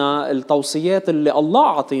عملنا التوصيات اللي الله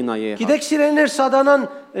عطينا إياها. Գիտեք սիրելիներ, սատանան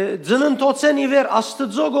ձնընթոցեն իվեր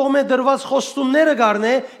Աստծո կողմէ դրված խոստումները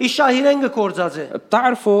գարնե, իշահիրեն կորձածե։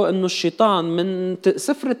 بتعرفوا إنه الشيطان من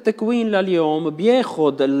سفر التكوين لليوم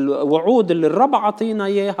بياخد الوعود اللي الرب عطينا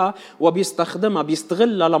إياها وبيستخدمها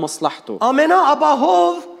بيستغلها لمصلحته.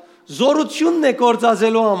 Ամենաաբահով զորությունն է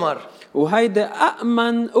կորձածելու համար։ وهيدا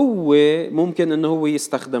أأمن قوة ممكن إنه هو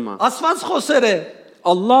يستخدمها. Աստված խոսեր է,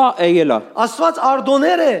 الله قايلها، Աստված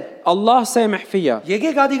արդոներ է։ الله سامح فيها.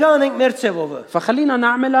 Եկեք ադիգա անենք մեր ցևովը։ فخلينا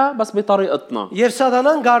نعملها بس بطريقتنا. Եվ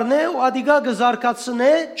սատանան գարնե ու ադիգա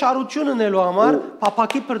գզարկացնե չարություն ունելու համար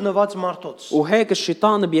փափակի բռնված մարդոց։ وهيك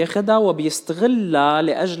الشيطان بياخدها وبيستغلها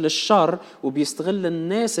لأجل الشر وبيستغل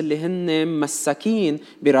الناس اللي هن مساكين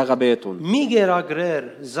برغباتهم. Մի գերագրեր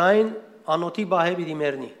զայն անոթի բահե պիտի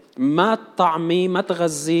մեռնի։ ما تطعمي ما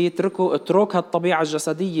تغذي اترك هالطبيعة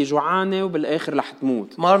الجسدية جوعانة وبالآخر رح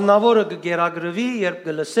تموت. Մարմնավորը կգերագրվի, երբ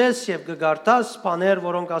կլսես եւ կգարտաս բաներ,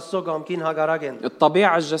 որոնք Աստծո կամքին հագարակ են։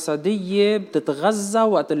 الطبيعة الجسدية بتتغذى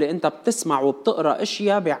وقت اللي انت بتسمع وبتقرأ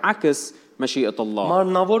اشياء بعكس مشيئة الله.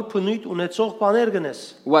 Մարմնավոր փնույթ ունեցող բաներ գնես։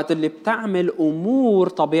 وقت اللي بتعمل أمور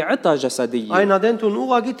طبيعتها جسدية Այն ադենտուն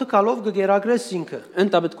ուղագի թքալով կգերագրես ինքը։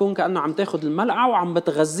 انت بتكون كأنه عم تاخد الملعقة وعم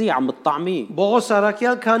بتغذيه عم بتطعميه. Բողոս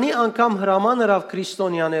Արաքյալ քանի անգամ հրաման հրավ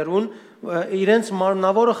քրիստոնյաներուն իրենց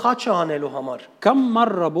մարմնավորը խաչը անելու համար։ كم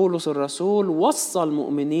مرة بولس الرسول وصى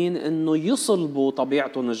المؤمنين انه يصلبوا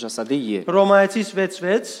طبيعتهم الجسدية. Ռոմայացիս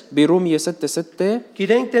 6:6 برومية 6:6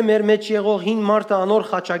 Գիտենք թե մեր մեջ եղող հին մարդը անոր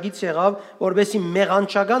խաչագից եղավ, որբեսի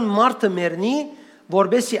մեղանչական մարդը մեռնի,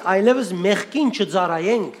 որբեսի այլևս մեղքին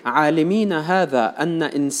չծարայենք։ عالمين هذا أن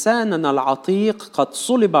إنساننا العتيق قد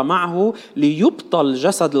صلب معه ليبطل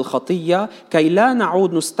جسد الخطية كي لا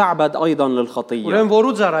نعود نستعبد أيضا للخطية. Ուրեմն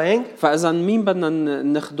որու ծարայենք, فإذا مين بدنا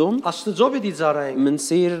نخدم؟ Աստծո պիտի ծարայենք։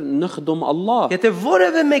 منصير نخدم الله. Եթե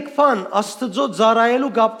որևէ մեկ բան Աստծո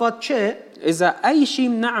ծարայելու կապված չէ, إذا أي شيء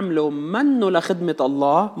بنعمله منه لخدمة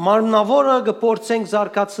الله մարմնավորը կփորձենք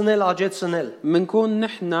զարգացնել, աճեցնել։ منكون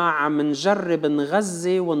نحن عم نجرب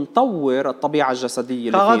نغذي ونطور الطبيعة الجسدية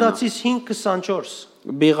اللي فينا. Խաղադացիս 5:24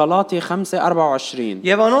 بغلاطي 5:24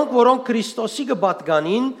 Եվ անոնք, որոնք Քրիստոսի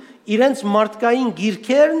կպատկանին, իրենց մարդկային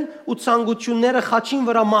գիրքերն ու ցանկությունները խաչին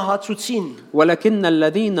վրա մահացուցին։ ولكن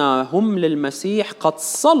الذين هم للمسيح قد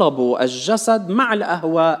صلبوا الجسد مع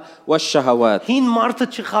الأهواء والشهوات. Հին մարդը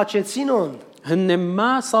չխաչեցին on, هن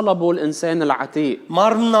ما صلبوا الإنسان العتيق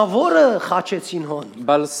մարմնավորը խաչեցին հon։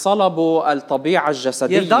 بل صلبوا الطبيعة Եվ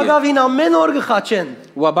الجسدية դակավին ամեն օր կխաչեն։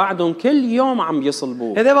 وبعدهم كل يوم عم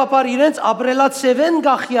يصلبوا. Հետևաբար իրենց ապրելացևեն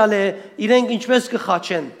գախյալ է, իրենք ինչպես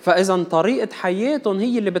կխաչեն։ فإذا طريقة حياتهم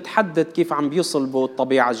هي اللي بتحدد كيف عم بيصلبوا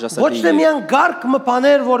الطبيعة Ոչ թե الجسدية. միան գարկ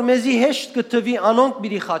մփաներ, որ մեզի հեշտ կթվի, անոնք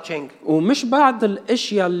պիտի խաչենք։ ومش بعد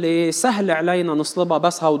الاشياء اللي سهل علينا نصلبها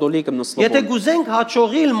بس هودوليك Եթե بنصلبهم. գուզենք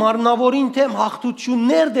հաջողիլ մարմնավորին թեմ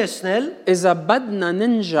հաղթություններ դեսնել, إذا بدنا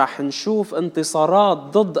ننجح نشوف انتصارات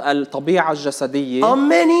ضد الطبيعة الجسدية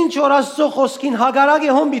ամեն ինչ որ Աստծո խոսքին հագարակ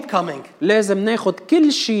է հոն պիտի կամենք։ لازم ناخد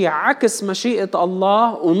كل شيء عكس مشيئة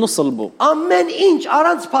الله ونصلبه. Ամեն ինչ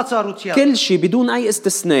առանց բացառության։ كل شيء بدون أي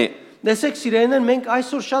استثناء. Դեսեք սիրելիներ, մենք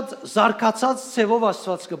այսօր շատ զարգացած ցևով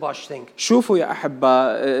Աստված կբաշխենք։ شوفوا يا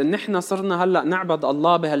أحبة نحن صرنا هلأ نعبد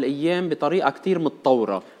الله بهالأيام بطريقة كتير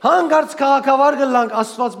متطورة. Հանգարց քաղաքավար գլանք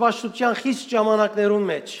Աստված բաշխության խիստ ժամանակներուն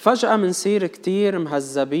մեջ։ فجأة منصير كتير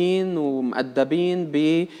مهذبين ومؤدبين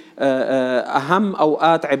بأهم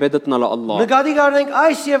أوقات عبادتنا لله. Նկատի կառնենք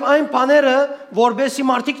այս եւ այն բաները, որբեսի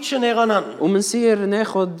մարդիկ չնեղանան։ ومنصير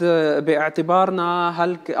ناخد باعتبارنا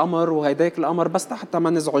هالأمر وهيداك الأمر بس حتى ما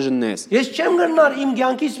نزعج الناس. Ես չեմ գնար իմ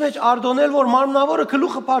ցանկից մեջ արդոնել, որ մարմնավորը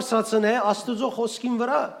գլուխը բարձրացնե Աստծո խոսքին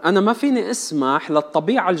վրա։ أنا ما فيني أسمح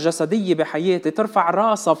للطبيعة الجسدية بحياتي ترفع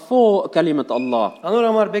راسها فوق كلمة الله. Անոր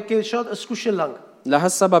համար բեկել շատ սկուշելանք։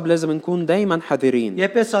 لهالسبب لازم نكون دايما حذرين.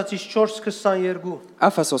 Եփեսացիս 4:22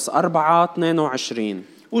 أفسس 4:22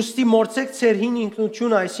 Ոստի մորցեք ձեր հին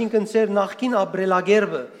ինքնությունը, այսինքն ձեր նախկին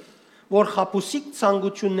ապրելագերբը, որ խապուսիկ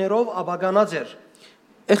ցանկություններով աբագանած էր։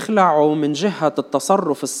 اخلعوا من جهة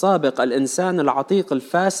التصرف السابق الإنسان العتيق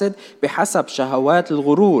الفاسد بحسب شهوات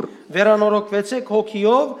الغرور Վերանորոգվեցեք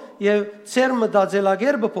հոգիով եւ ձեր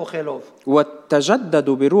մտածելագերբը փոխելով։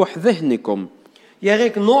 وتجددوا بروح ذهنكم.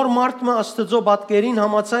 Եղեք նոր մարդը Աստծո պատկերին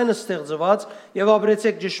համաձայն ստեղծված եւ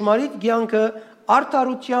ապրեցեք ճշմարիտ կյանքը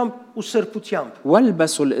արդարությամբ ու սրբությամբ։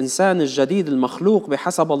 والبسوا الإنسان الجديد المخلوق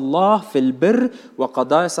بحسب الله في البر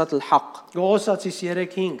وقداسة الحق. Գողոսացիս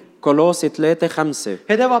 3:5 كولوسي 3:5.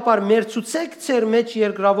 Հետևաբար մերցուցեք ձեր մեջ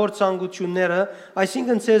երկրավոր ցանկությունները,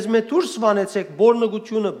 այսինքն ցեզ մեջ դուրս վանեցեք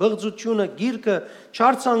բորնգությունը, բղծությունը, գիրկը,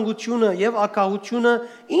 չարցանկությունը եւ ակահությունը,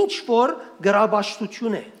 ինչ որ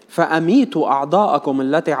գրաբաշտություն է։ فأميتوا أعضاءكم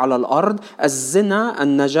التي على الأرض الزنا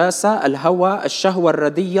النجاسة الهوى الشهوة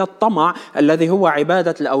الردية الطمع الذي هو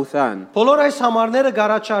عبادة الأوثان. Բոլոր այս համարները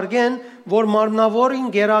գարաչարգեն, որ մարմնավորին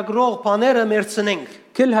գերագրող բաները մերցնենք։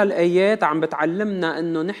 كل هالآيات عم بتعلمنا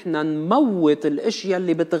إنه نحن نموت الأشياء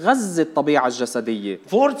اللي بتغذي الطبيعة الجسدية.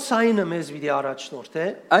 Որ ցայնը մեզ պիտի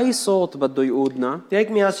առաջնորդե։ أي صوت بده يقودنا؟ Դեք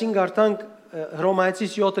միասին գարտանք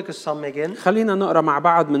Հռոմայացիս 7:21 خلينا نقرأ مع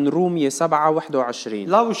بعض من رومية 7:21.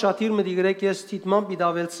 Լավ ուշադիր մտի գրեք ես թիտման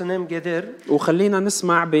պիտավելցնեմ գեդեր وخلينا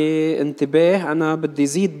نسمع بانتباه. أنا بدي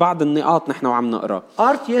زيد بعض النقاط نحن وعم نقرأ.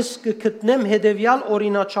 Արդ ես կգտնեմ հետևյալ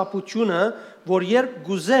օրինաչափությունը, որ երբ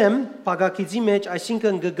գուզեմ փագակիցի մեջ,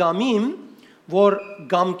 այսինքն գգամիմ, որ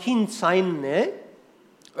գամքին ցայնն է,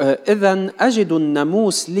 إذن أجد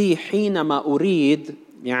الناموس لي حينما أريد،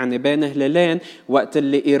 يعني بين هلالين وقت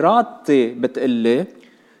اللي إرادتي بتقلي،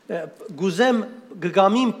 գուզեմ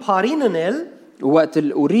գգամիմ փարինն էլ, وقت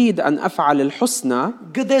اللي أريد أن أفعل الحسنى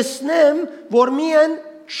գտեսնեմ, որ միայն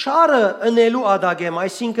շարը ընելու ադագեմ,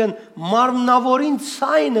 այսինքն մարմնավորին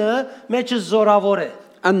ցայնը մեջը զորավոր է։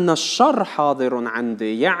 أن الشر حاضر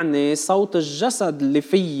عندي، يعني صوت الجسد اللي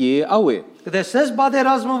فيي قوي. Գտեսնես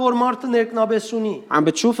բادرազմը, որ մարդը ներքնաբես ունի։ عم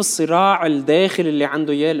بتشوف الصراع الداخلي اللي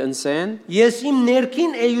عنده إياه الإنسان. Ես իմ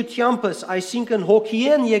ներքին էյությանս, այսինքն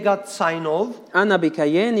հոգիեն եկած ցայնով, أنا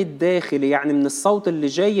بكياني الداخلي، يعني من الصوت اللي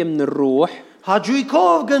جاي من الروح،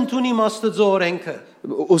 հաջույքով գտնունի Աստծո օրենքը։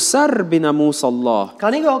 أسر بناموس الله.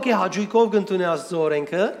 Քանի հոգի հաջույքով գտնունի Աստծո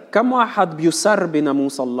օրենքը, كم واحد بيسر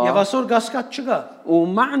بناموس եւ الله؟ այսօր գասկած չկա։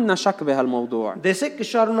 وما عندنا شك بهالموضوع. Դեսեք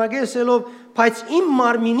կշարունակեսելով, բայց իմ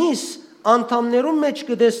մարմինիս անդամներում մեջ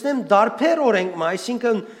կդեսնեմ դարբեր օրենք,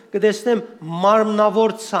 այսինքն կդեսնեմ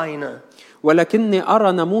մարմնավոր ցայնը։ ولكني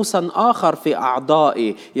أرى ناموسا آخر في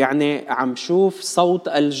أعضائي، يعني عم شوف صوت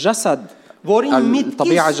الجسد، որ իմ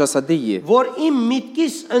الطبيعة միտքիս الجسدية، որ իմ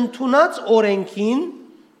միտքիս ընդունած օրենքին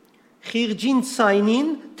խիղճին ցայնին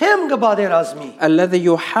թեմ գբادرազմի الذي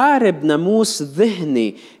يحارب ناموس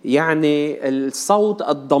ذهني، يعني الصوت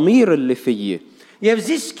الضمير اللي فيه، եւ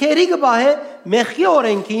զիս քերի գբահե մեխի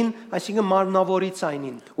օրենքին, այսինքն մարմնավորի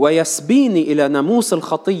ցայնին, ويسبيني إلى ناموس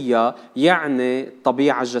الخطية، يعني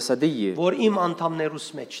الطبيعة الجسدية، որ իմ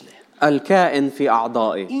անդամներուս մեջն է։ الكائن في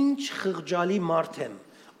أعضائي. Ինչ խղճալի մարդ եմ,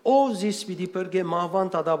 ով զիս պիտի բրգե մահվան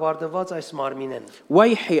տադաբարդված այս մարմինեն։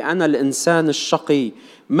 ويحي أنا الإنسان الشقي،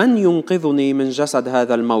 من ينقذني من جسد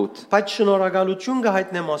هذا الموت؟ Բայց շնորհակալություն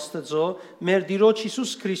կհայտնեմ Աստծո, մեր Տիրոջ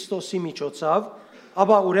Հիսուս Քրիստոսի միջոցով,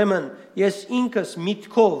 ապա ուրեմն ես ինքս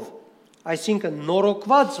միտքով, այսինքն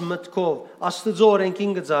նորոգված մտքով Աստծո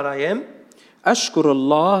օրենքին կծառայեմ, أشكر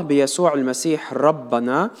الله بيسوع المسيح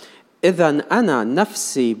ربنا. إذن أنا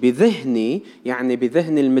نفسي بذهني، يعني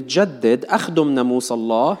بذهني المتجدد، أخدم ناموس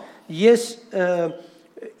الله. ես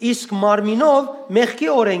իսկ մարմինով մեխքի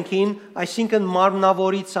օրենքին, այսինքն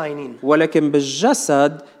մարմնավորի ցայնին։ ولكن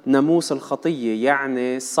بالجسد ناموس الخطية،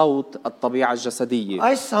 يعني صوت الطبيعة الجسدية.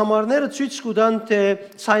 Այս համարները ցույց կտան թե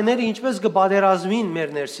ցայները ինչպես կբادرազմին մեր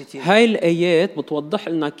ներսիտին։ هاي الآيات بتوضح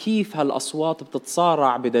لنا كيف هالأصوات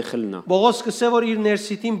بتتصارع بداخلنا. Բողոս կսե որ իր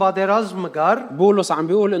ներսիտին բادرազմը գար, بولس عم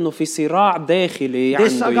بيقول إنه في صراع داخلي عنده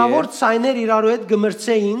դեսագավոր إياه. ցայներ իրարու հետ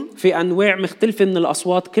գմրցեին, في أنواع مختلفة من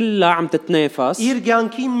الأصوات كلها عم تتنافس իր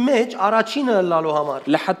ցանկի մեջ առաջինը ըլլալու համար։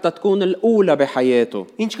 لحتى تكون الأولى بحياته.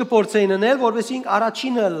 Ինչ կփորձեին անել, որովհետեւ ինք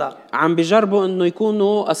առաջինը ըլլա։ عم بيجربوا إنه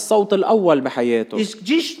يكونوا الصوت الأول بحياته. Իսկ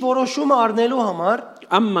ճիշտ որոշումը առնելու համար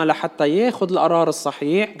أما لحتى ياخذ القرار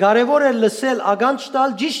الصحيح կարևոր է լսել ականջ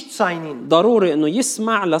տալ ճիշտ ցայնին։ ضروري إنه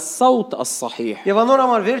يسمع للصوت الصحيح. Եվ անոր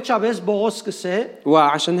համար վերջապես Բողոս կսե,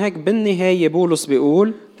 وعشان هيك بالنهاية بولس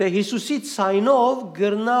بيقول թե Հիսուսի ցայնով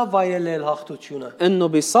գրնա վայելել հաղթությունը։ إنه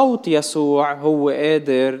بصوت يسوع هو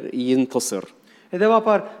قادر ينتصر.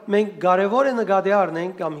 Հետևաբար մենք կարևոր է նկատի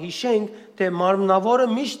առնենք կամ հիշենք, թե մարմնավորը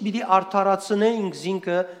միշտ պիտի արդարացնե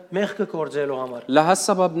ինքզինքը մեղքը կործելու համար։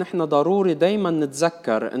 لهالسبب نحن ضروري دايما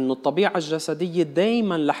نتذكر إنه الطبيعة الجسدية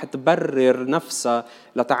دايما رح تبرر نفسها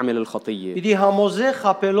لتعمل الخطية. Պիտի համոզե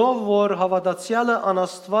խապելով, որ հավատացյալը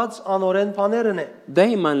անաստված անորեն բաներն է։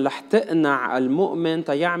 دايما رح تقنع المؤمن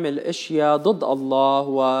تيعمل اشياء ضد الله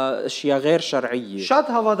واشياء غير شرعيه. Շատ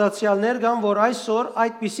հավատացյալներ կան, որ այսօր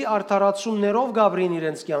այդպիսի արդարացումներով գաբրին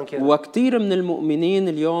իրենց կյանքերը։ وكثير من المؤمنين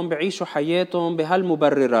اليوم بيعيشوا حياتهم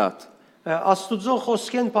بهالمبررات. Աստուծո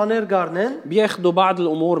խոսքեն բաներ գարնեն, بياخدوا بعض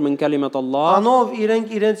الأمور من كلمة الله անով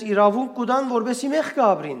իրենց իրավունք կուտան, որովհետեւ մեղք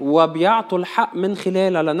ապրին։ وبيعطوا الحق من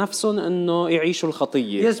خلالها لنفسهم إنه يعيشوا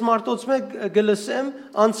الخطية. Ես մարդոց մեկ գլսեմ,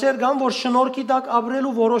 անցեր գան, որ շնորհքի տակ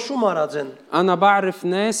ապրելու որոշում արած են։ أنا بعرف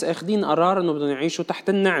ناس أخدين قرار إنه بدهم يعيشوا تحت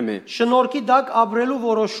النعمة. Շնորհքի տակ ապրելու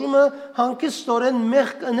որոշումը հանկստորեն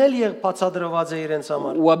մեղք ընել եւ բացադրված է իրենց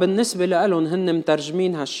համար։ وبالنسبة لهم هن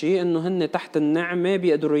مترجمين هالشيء إنه هن تحت النعمة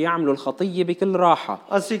بيقدروا يعملوا الخطية بكل راحة.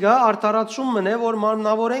 Ասիկա արդարացում մնե, որ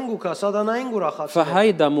մարմնավորեն գուկա, սատանային ուրախացնե։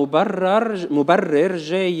 فهيدا مبرر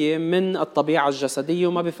جاي من الطبيعة الجسدية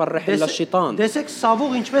وما بيفرح إلا الشيطان. Դեսեք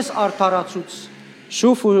սավուղ ինչպես արդարացուց։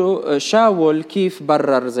 شوفوا شاول كيف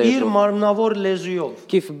برر Իր ذاته. մարմնավոր լեզուով։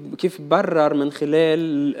 كيف برر من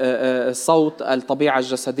خلال صوت الطبيعة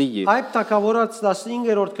الجسدية. Այդ թակավորած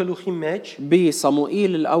 15-րդ գլուխի մեջ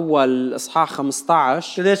بصموئيل الأول إصحاح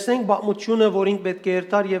 15 կտեսնենք բացմությունը, որին պետք է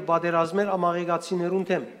երթար եւ բادرազմեր ամաղեգացիներուն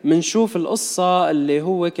թեմ։ منشوف القصة اللي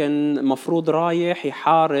هو كان مفروض رايح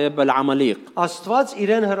يحارب العماليق. Աստված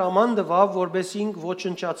իրեն հրաման տվավ, որբեսին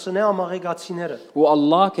ոչնչացնե ամաղեգացիները։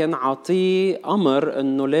 والله كان عاطيه أمر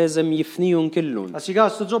إنه لازم يفنيهم كلهم. Ասիկա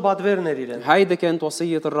Աստծո բادرներ իրեն։ هيدا كانت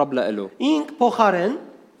وصية الرب لإله. Ինք փոխարեն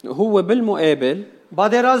هو بالمقابل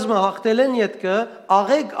բادرազմը հաղթել են յետքը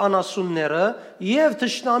աղեգ անասունները եւ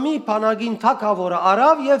թշնամի բանագին թակավորը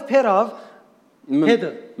արավ եւ փերավ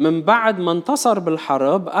հետը։ من بعد ما انتصر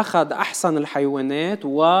بالحرب أخذ أحسن الحيوانات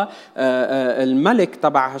والملك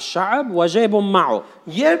تبع هالشعب وجابهم معه.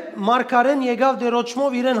 Երբ մարգարեն եկավ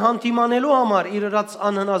դերոճմով իրեն հանդիմանելու համար իր ռած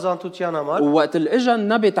անհնազանդության համար ووقت الإجا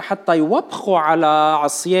النبي حتى يوبخوا على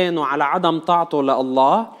عصيانه على عدم طاعته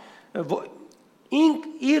لله ինք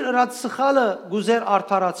իր ռած սխալը գուզեր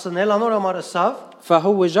արդարացնել անոր համար ասավ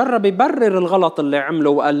فهو جرب يبرر الغلط اللي عمله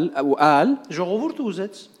وقال ժողովուրդը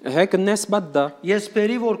ուզեց هيك الناس بدها ես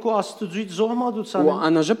բերի որ քո աստուծույց զոհմադուցան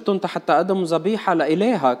وأنا جبتهم حتى أقدموا ذبيحة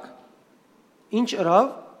لإلهك. ինչ ըրավ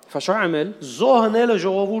فشو عمل؟ զոհնելը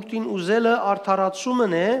ժողովուրդին ուզելը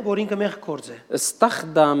արդարացումն է որ ինքը մեղ կորձ է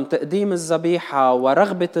استخدم تقديم الذبيحة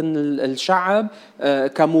ورغبة الشعب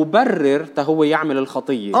كمبرر هو يعمل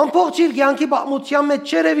الخطية. ամբողջ իր կյանքի բացմության մեջ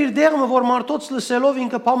չերև իր դեղը որ մարդոց լսելով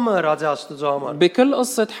ինքը փամը հրած է աստծո համար بكل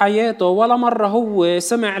قصة حياته ولا مرة هو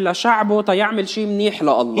سمع لشعبه تيعمل شيء منيح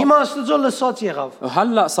لله. հիմա աստծո լսած եղավ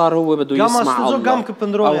هلأ صار هو بده قام يسمع استزو الله قام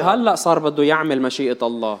كبندرو أو يعني. هلأ صار بده يعمل مشيئة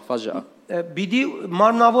الله فجأة. բիդի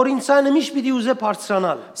մարմնավորին ցանը միշտ բիդի ուզե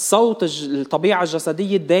բարձրանալ صوت الطبيعة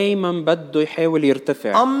الجسدية دايما بده يحاول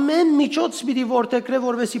يرتفع ամեն միջոց բիդի որտեքրե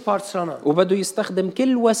որովհետեւ բարձրանա وبده يستخدم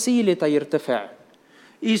كل وسيلة تيرتفع.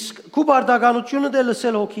 իսկ քու բարդականությունը դե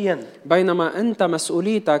լսել հոգիեն بينما أنت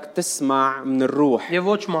مسؤوليتك تسمع من الروح եւ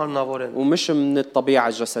ոչ մարմնավորեն ومش من الطبيعة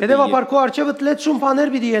الجسدية. հետեւաբար քու արջևդ լեցուն բաներ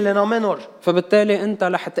բիդի ելեն ամեն օր فبالتالي أنت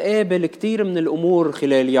رح تقابل كتير من الأمور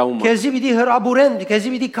خلال يومك քեզի բիդի հրաբուրեն քեզի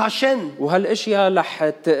بيدي քաշեն وهالاشياء رح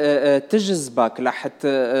تجذبك رح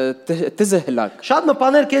تذهلك. շատ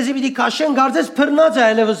մպաներ քեզի بيدي քաշեն գարձես բռնած է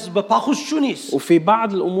այլևս փախուս չունիս وفي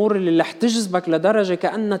بعض الأمور اللي رح تجذبك لدرجة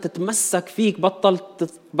كأنها تتمسك فيك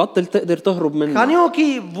بطل تقدر تهرب منها. քանի օքի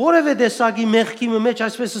որևէ դեսագի մեղքի մեջ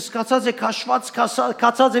այսպես սկացած է քաշված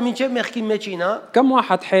կացած է մինչև մեղքի մեջին հա كم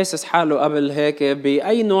واحد حاسس حاله قبل هيك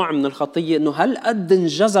بأي نوع من الخطية إنه هل قد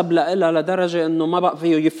انجذب لها لدرجة إنه ما بقى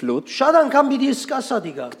فيه يفلت. շատ անգամ بيدي սկասա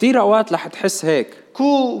դիգա كتير أوقات رح تحس هيك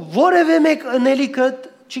քու որևէ մեկ ընելիքդ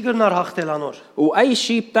չի գրնար հաղթել անոր وأي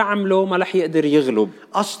شيء بتعمله ما رح يقدر يغلب.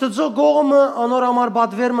 Աստծո գողմը անոր համար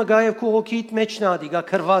բادرվերմը գայև քու հոգիդ մեջ նա դիգա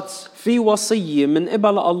քրված في وصية من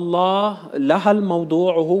قبل الله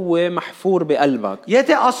لهالموضوع وهو محفور بقلبك.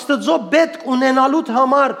 Եթե Աստծո պետք ունենալուտ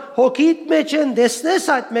համար հոգիդ մեջ են դեսնես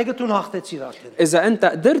այդ մեկը դու հաղթեցիր արդեն إذا أنت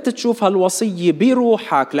قدرت تشوف هالوصية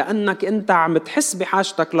بروحك لأنك أنت عم تحس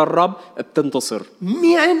بحاجتك للرب بتنتصر.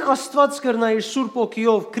 Միայն Աստված կրնա իր Սուրբ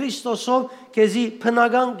ոգիով Քրիստոսով քեզի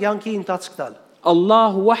փնական կյանքի ընթացք տալ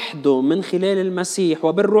الله وحده من خلال المسيح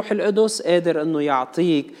وبالروح القدس قادر أنه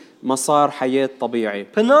يعطيك مسار حياة طبيعي.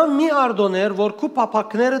 Փնան մի արդոներ որ քու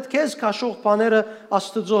փափակներդ քեզ քաշող բաները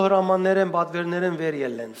Աստծո հրամաններեն բادرներեն վեր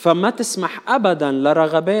ելեն فما تسمح أبدا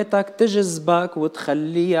لرغباتك تجذبك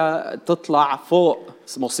وتخليها تطلع فوق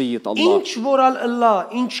وصية الله. Ինչ որալ ըլլա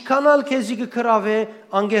ինչքանալ քեզի կկրավե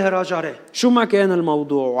անգե հրաժարե شو ما كان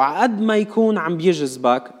الموضوع وعد ما يكون عم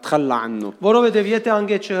بيجذبك تخلى عنه. որովհետև եթե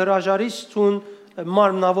անգե չհրաժարիս ցուն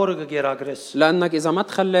մարմնավորը կգերագրես։ لأنك إذا ما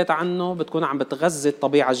تخليت عنه بتكون عم بتغذي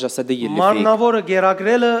الطبيعة الجسدية اللي فيك. Մարմնավորը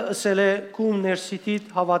գերագրելը ասել է քու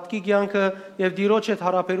ներսիտիդ հավատքի կյանքը եւ դիրոջ հետ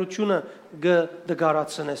հարաբերությունը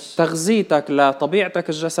դգարացնես։ تغذيتك لطبيعتك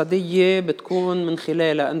الجسدية بتكون من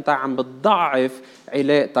خلالها أنت عم بتضعف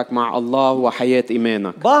علاقتك مع الله وحياة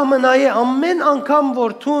إيمانك. Բահ մնայ ամեն անգամ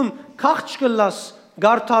որ թուն քաղց կլաս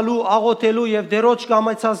գարտալու, աղոթելու եւ դերոջ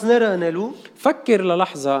կամեցածները անելու فكر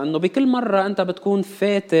للحظة أنه بكل مرة أنت بتكون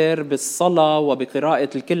فاتر بالصلاة وبقراءة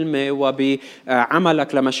الكلمة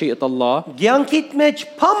وبعملك لمشيئة الله Գյանքիդ մեջ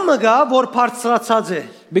փամը գա, որ բարձրացած է։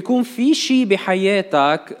 بيكون في شيء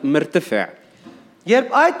بحياتك مرتفع. Երբ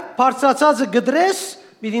այդ բարձրացածը գդրես,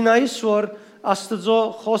 պիտի նայես որ Աստծո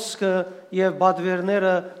խոսքը եւ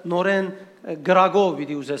բادرները նորեն գրագով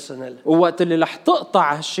պիտի ուզեսնել։ ووقت اللي رح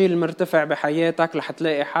تقطع هالشيء المرتفع بحياتك رح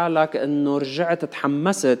تلاقي حالك انه رجعت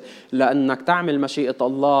تحمست لانك تعمل مشيئة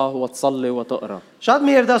الله وتصلي وتقرا. Շատ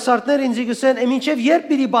մի երդասարտներ ինձ գսեն, «Մինչև երբ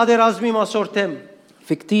պիտի բادرազմի մասորտեմ»։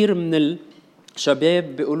 في كتير من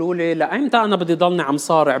الشباب بيقولوا لي لأيمتى أنا بدي ضلني عم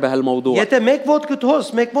صارع بهالموضوع؟ Եթե մեկ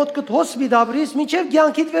ոդկդ հոս բիդաբրիս, մինչև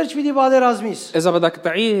կյանքիդ վերջ պիտի բادرազմիս։ إذا بدك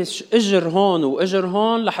تعيش إجر هون وإجر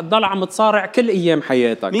هون رح تضل عم تصارع كل أيام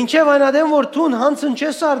حياتك. Մինչև այնադեմ որ թուն հանցն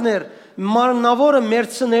չես առներ, մարմնավորը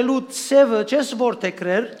մերցնելու ցևը չես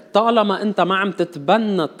որթեքրեր, طالما أنت ما عم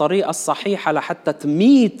تتبنى الطريقة الصحيحة لحتى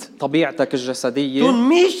تميت طبيعتك الجسدية դու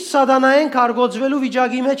միշտ սատանային կարգոծվելու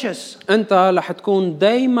վիճակի մեջ ես։ أنت رح تكون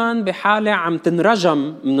دايما بحالة عم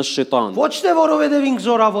تنرجم من الشيطان. Ոչ թե որովհետև ինք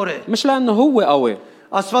զորավոր է։ مش لأنه هو قوي.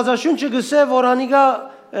 Աստվածաշունչը գսե որ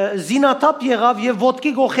անիկա զինաթափ եղավ եւ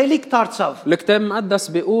ոտքի գողելիք դարձավ։ الكتاب المقدس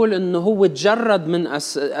بيقول انه هو تجرد من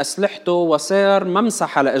اسلحته وصار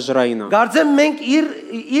ممسح على اجرينا. Գարձեմ մենք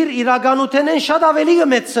իր իրականութենեն շատ ավելի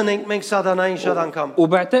կմեցնենք մենք սատանային շատ անգամ։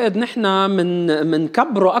 وبعتقد نحن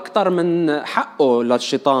منكبره اكثر من حقه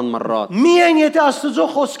للشيطان مرات. Միայն եթե Աստծո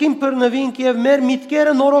խոսքին բռնվենք եւ մեր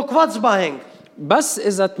միտքերը նորոգված բահենք։ بس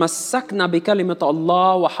اذا تمسكنا بكلمة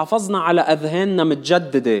الله وحافظنا على اذهاننا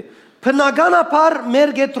متجددة Բնականաբար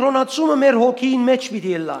մեր գետրոնացումը մեր հոգին մեջ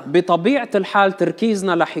պիտի լա։ بطبيعة الحال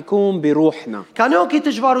تركيزنا رح يكون بروحنا. Քանի օքի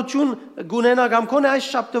դժվարություն գունենա կամ կոնե այս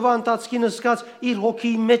շաբթվա ընթացքին սկաց իր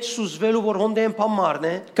հոգի մեջ սուզվելու որ հոնդեն փամարն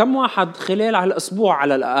է։ كم واحد خلال هالاسبوع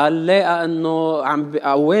على الاقل لقى انه عم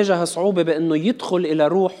واجه صعوبة بانه يدخل الى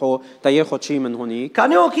روحه تياخد شيء من هونيك.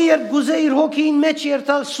 Քանի օքի երբ գուզե իր հոգին մեջ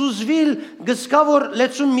երթալ սուզվիլ գսկա որ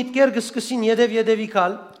լեցուն միտքեր գսկսին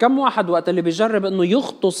եդևիկալ։ كم واحد وقت اللي بيجرب انه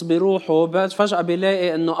يغطس بروحه بس فجأة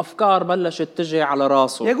بيلاقي انه افكار بلشت تجي على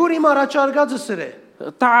راسه. Եգուր իմ առաջարկածը սրե։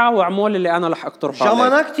 تعا واعمل اللي انا رح اقترحه عليك.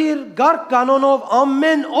 Ժամանակիր գարկ կանոնով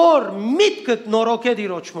ամեն օր միտքդ նորոգե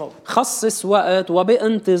դիրոճմով։ خصص وقت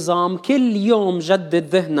وبانتظام كل يوم جدد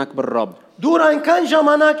ذهنك بالرب. Դուր այնքան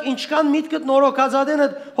ժամանակ ինչքան միտքդ նորոգածադենը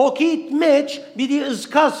հոգիդ մեջ պիտի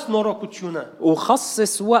զգաս նորոգությունը։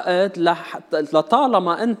 وخصص وقت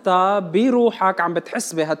لطالما انت بروحك عم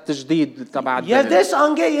بتحس بهالتجديد تبع Եվ الذهن. դες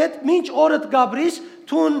անգեյետ մինչ օրդ գաբրիս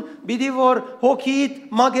թուն պիտի որ հոգիդ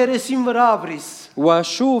մագերեսին վրա աբրիս։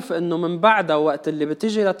 وشوف انه من بعدها وقت اللي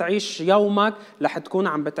بتيجي لتعيش يومك رح تكون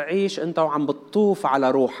عم بتعيش انت وعم بتطوف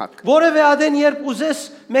على روحك. Որևէ ադեն երբ ուզես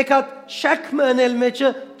մեկ հատ շակ մնել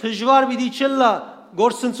մեջը դժվար պիտի չլա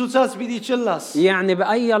գործընծուցած պիտի չլաս։ يعني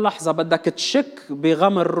بأي لحظة بدك تشك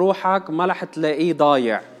بغمر روحك ما رح تلاقيه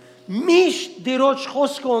ضايع. Միշտ դիրոջ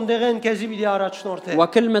խոսքը ոնդեղեն քեզի պիտի առաջնորդե։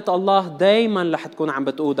 وكلمة الله دايما رح تكون عم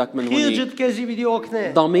بتقودك من هونيك. Քիրջդ քեզի պիտի օգնե։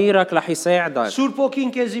 ضميرك رح يساعدك. Սուրբ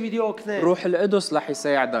ոգին քեզի պիտի օգնե։ روح القدس رح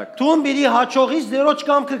يساعدك. Թուն պիտի հաջողից դիրոջ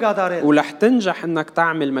կամքը գադարել։ ورح تنجح انك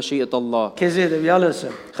تعمل مشيئة الله. Քեզի դեպյալս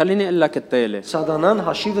خليني اقول لك التالي. Սատանան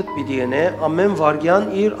հաշիվդ պիտի ենե ամեն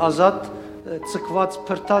վարյան իր ազատ ցկված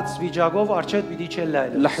փրտած վիճակով արչետ պիտի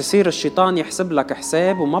չելայլ։ رح يصير الشيطان يحسب لك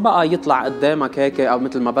حساب وما بقى يطلع قدامك هيك او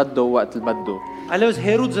مثل ما بده وقت اللي بده. Այլևս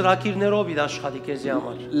հերու ծրակիրներով իր աշխատի քեզի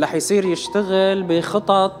համար։ رح يصير يشتغل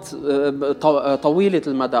بخطط طويلة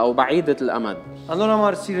المدى او بعيدة الامد. Անոր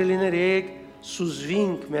համար սիրելիներ եք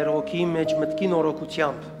սուզվինք մեր հոգի մեջ մտքի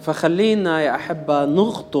նորոգությամբ։ فخلينا يا أحبة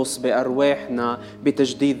نغطس بأرواحنا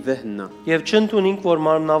بتجديد ذهننا Եվ չընդունենք որ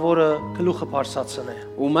մարմնավորը գլուխը բարձրացնե։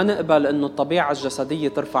 وما نقبل إنه الطبيعة الجسدية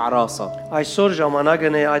ترفع راسها. Այսօր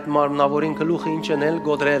ժամանակն է այդ մարմնավորին գլուխը ինչ անել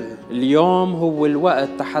գոդրել։ اليوم هو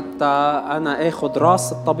الوقت حتى أنا أخذ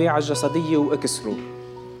راس الطبيعة الجسدية وأكسره.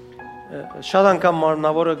 Շատ անգամ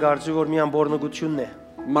մարմնավորը գարձի որ միան բորնգությունն է։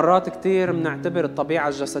 مرات كتير بنعتبر الطبيعة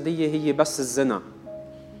الجسدية هي بس الزنا.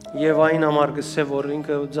 Եվ այն համար գսե որ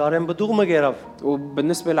ինքը ծարեն բդուղը գերավ։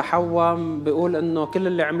 وبالنسبة لحواء بيقول انه كل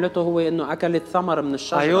اللي عملته هو انه اكلت ثمرة من Այո,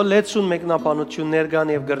 الشجرة. լեցուն մեկնաբանություններ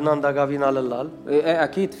կան եւ գրնան դակավինալալ։ ايه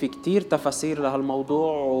اكيد في كتير تفاسير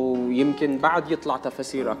لهالموضوع ويمكن بعد يطلع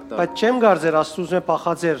تفاسير اكثر. Բայց չեմ գարձեր Աստուծո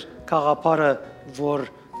փախածեր խաղապարը, որ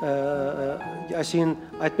այսին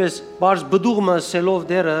այդպես բարձ բդուղը սելով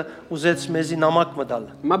դերը ուզեց մեզի նամակ մտալ։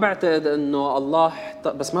 ما بعتقد انه الله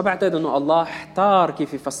بس ما بعتقد انه الله احتار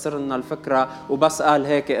كيف يفسر لنا الفكرة وبس قال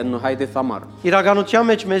هيك انه هيدي ثمر. Իրականության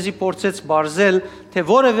մեջ մեզի փորձեց բարձել, թե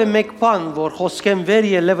որևէ մեկ բան, որ խոսքեն վեր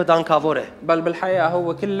ելը վտանգավոր է։ بل بالحقيقة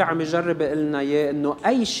هو كل اللي عم يجرب لنا اياه انه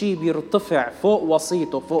اي شيء بيرتفع فوق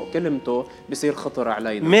وسيطه فوق كلمته بصير خطر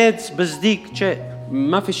علينا. Մեծ բզդիկ չէ։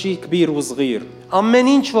 ما في شيء كبير وصغير. Ամեն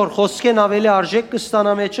ինչ որ խոսքեն ավելի արժեք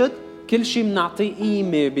կստանա մեջդ, كل شيء بنعطيه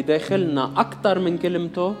قيمة بداخلنا أكثر من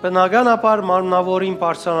كلمته. բնականաբար մարմնավորին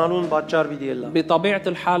բարձրանալուն պատճառ պիտի ելա։ بطبيعة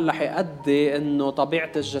الحال رح يؤدي إنه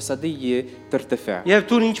طبيعة الجسدية ترتفع. Եվ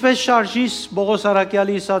դու ինչպես շարժիս Բողոս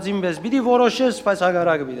Արաքյալի իսածին պես, պիտի որոշես, բայց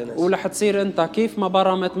հագարակը պիտի դնես։ ورح تصير أنت كيف ما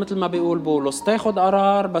برمت مثل ما بيقول بولس تاخد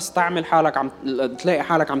قرار بس تعمل حالك تلاقي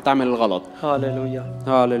حالك عم تعمل الغلط. Հալելույա։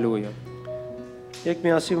 هاليلويا. Եկ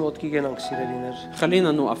միասին ոտքի գնանք սիրելիներ։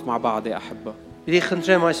 خلينا نوقف مع بعض يا أحبة. Պիտի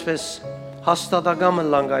խնդրեմ այսպես հաստատակամը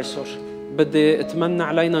լանք այսօր։ بدي أتمنى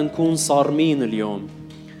علينا نكون صارمين اليوم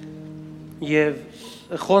Եվ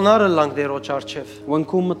խոնարհը լանք դերոջ արչև։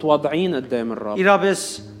 ونكون متواضعين قدام الرب. Իրապես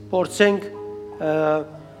փորձենք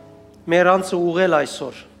մեր անձը ուղղել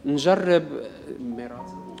այսօր։ نجرب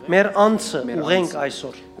Մեր անձը ուղենք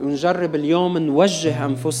այսօր։ ونجرب اليوم نوجه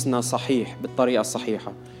أنفسنا صحيح بالطريقة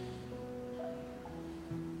الصحيحة.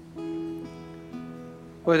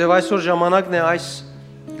 Որովհետև այսօր ժամանակն է այս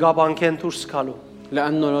գաբանքեն դուրս գալու։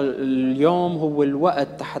 لأنه اليوم هو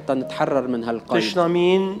الوقت حتى نتحرر من هالقيد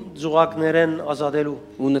Տշնամին ձուղակներեն ազատելու։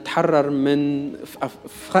 ونتحرر من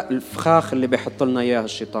الفخاخ اللي بيحط لنا إياه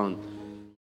الشيطان.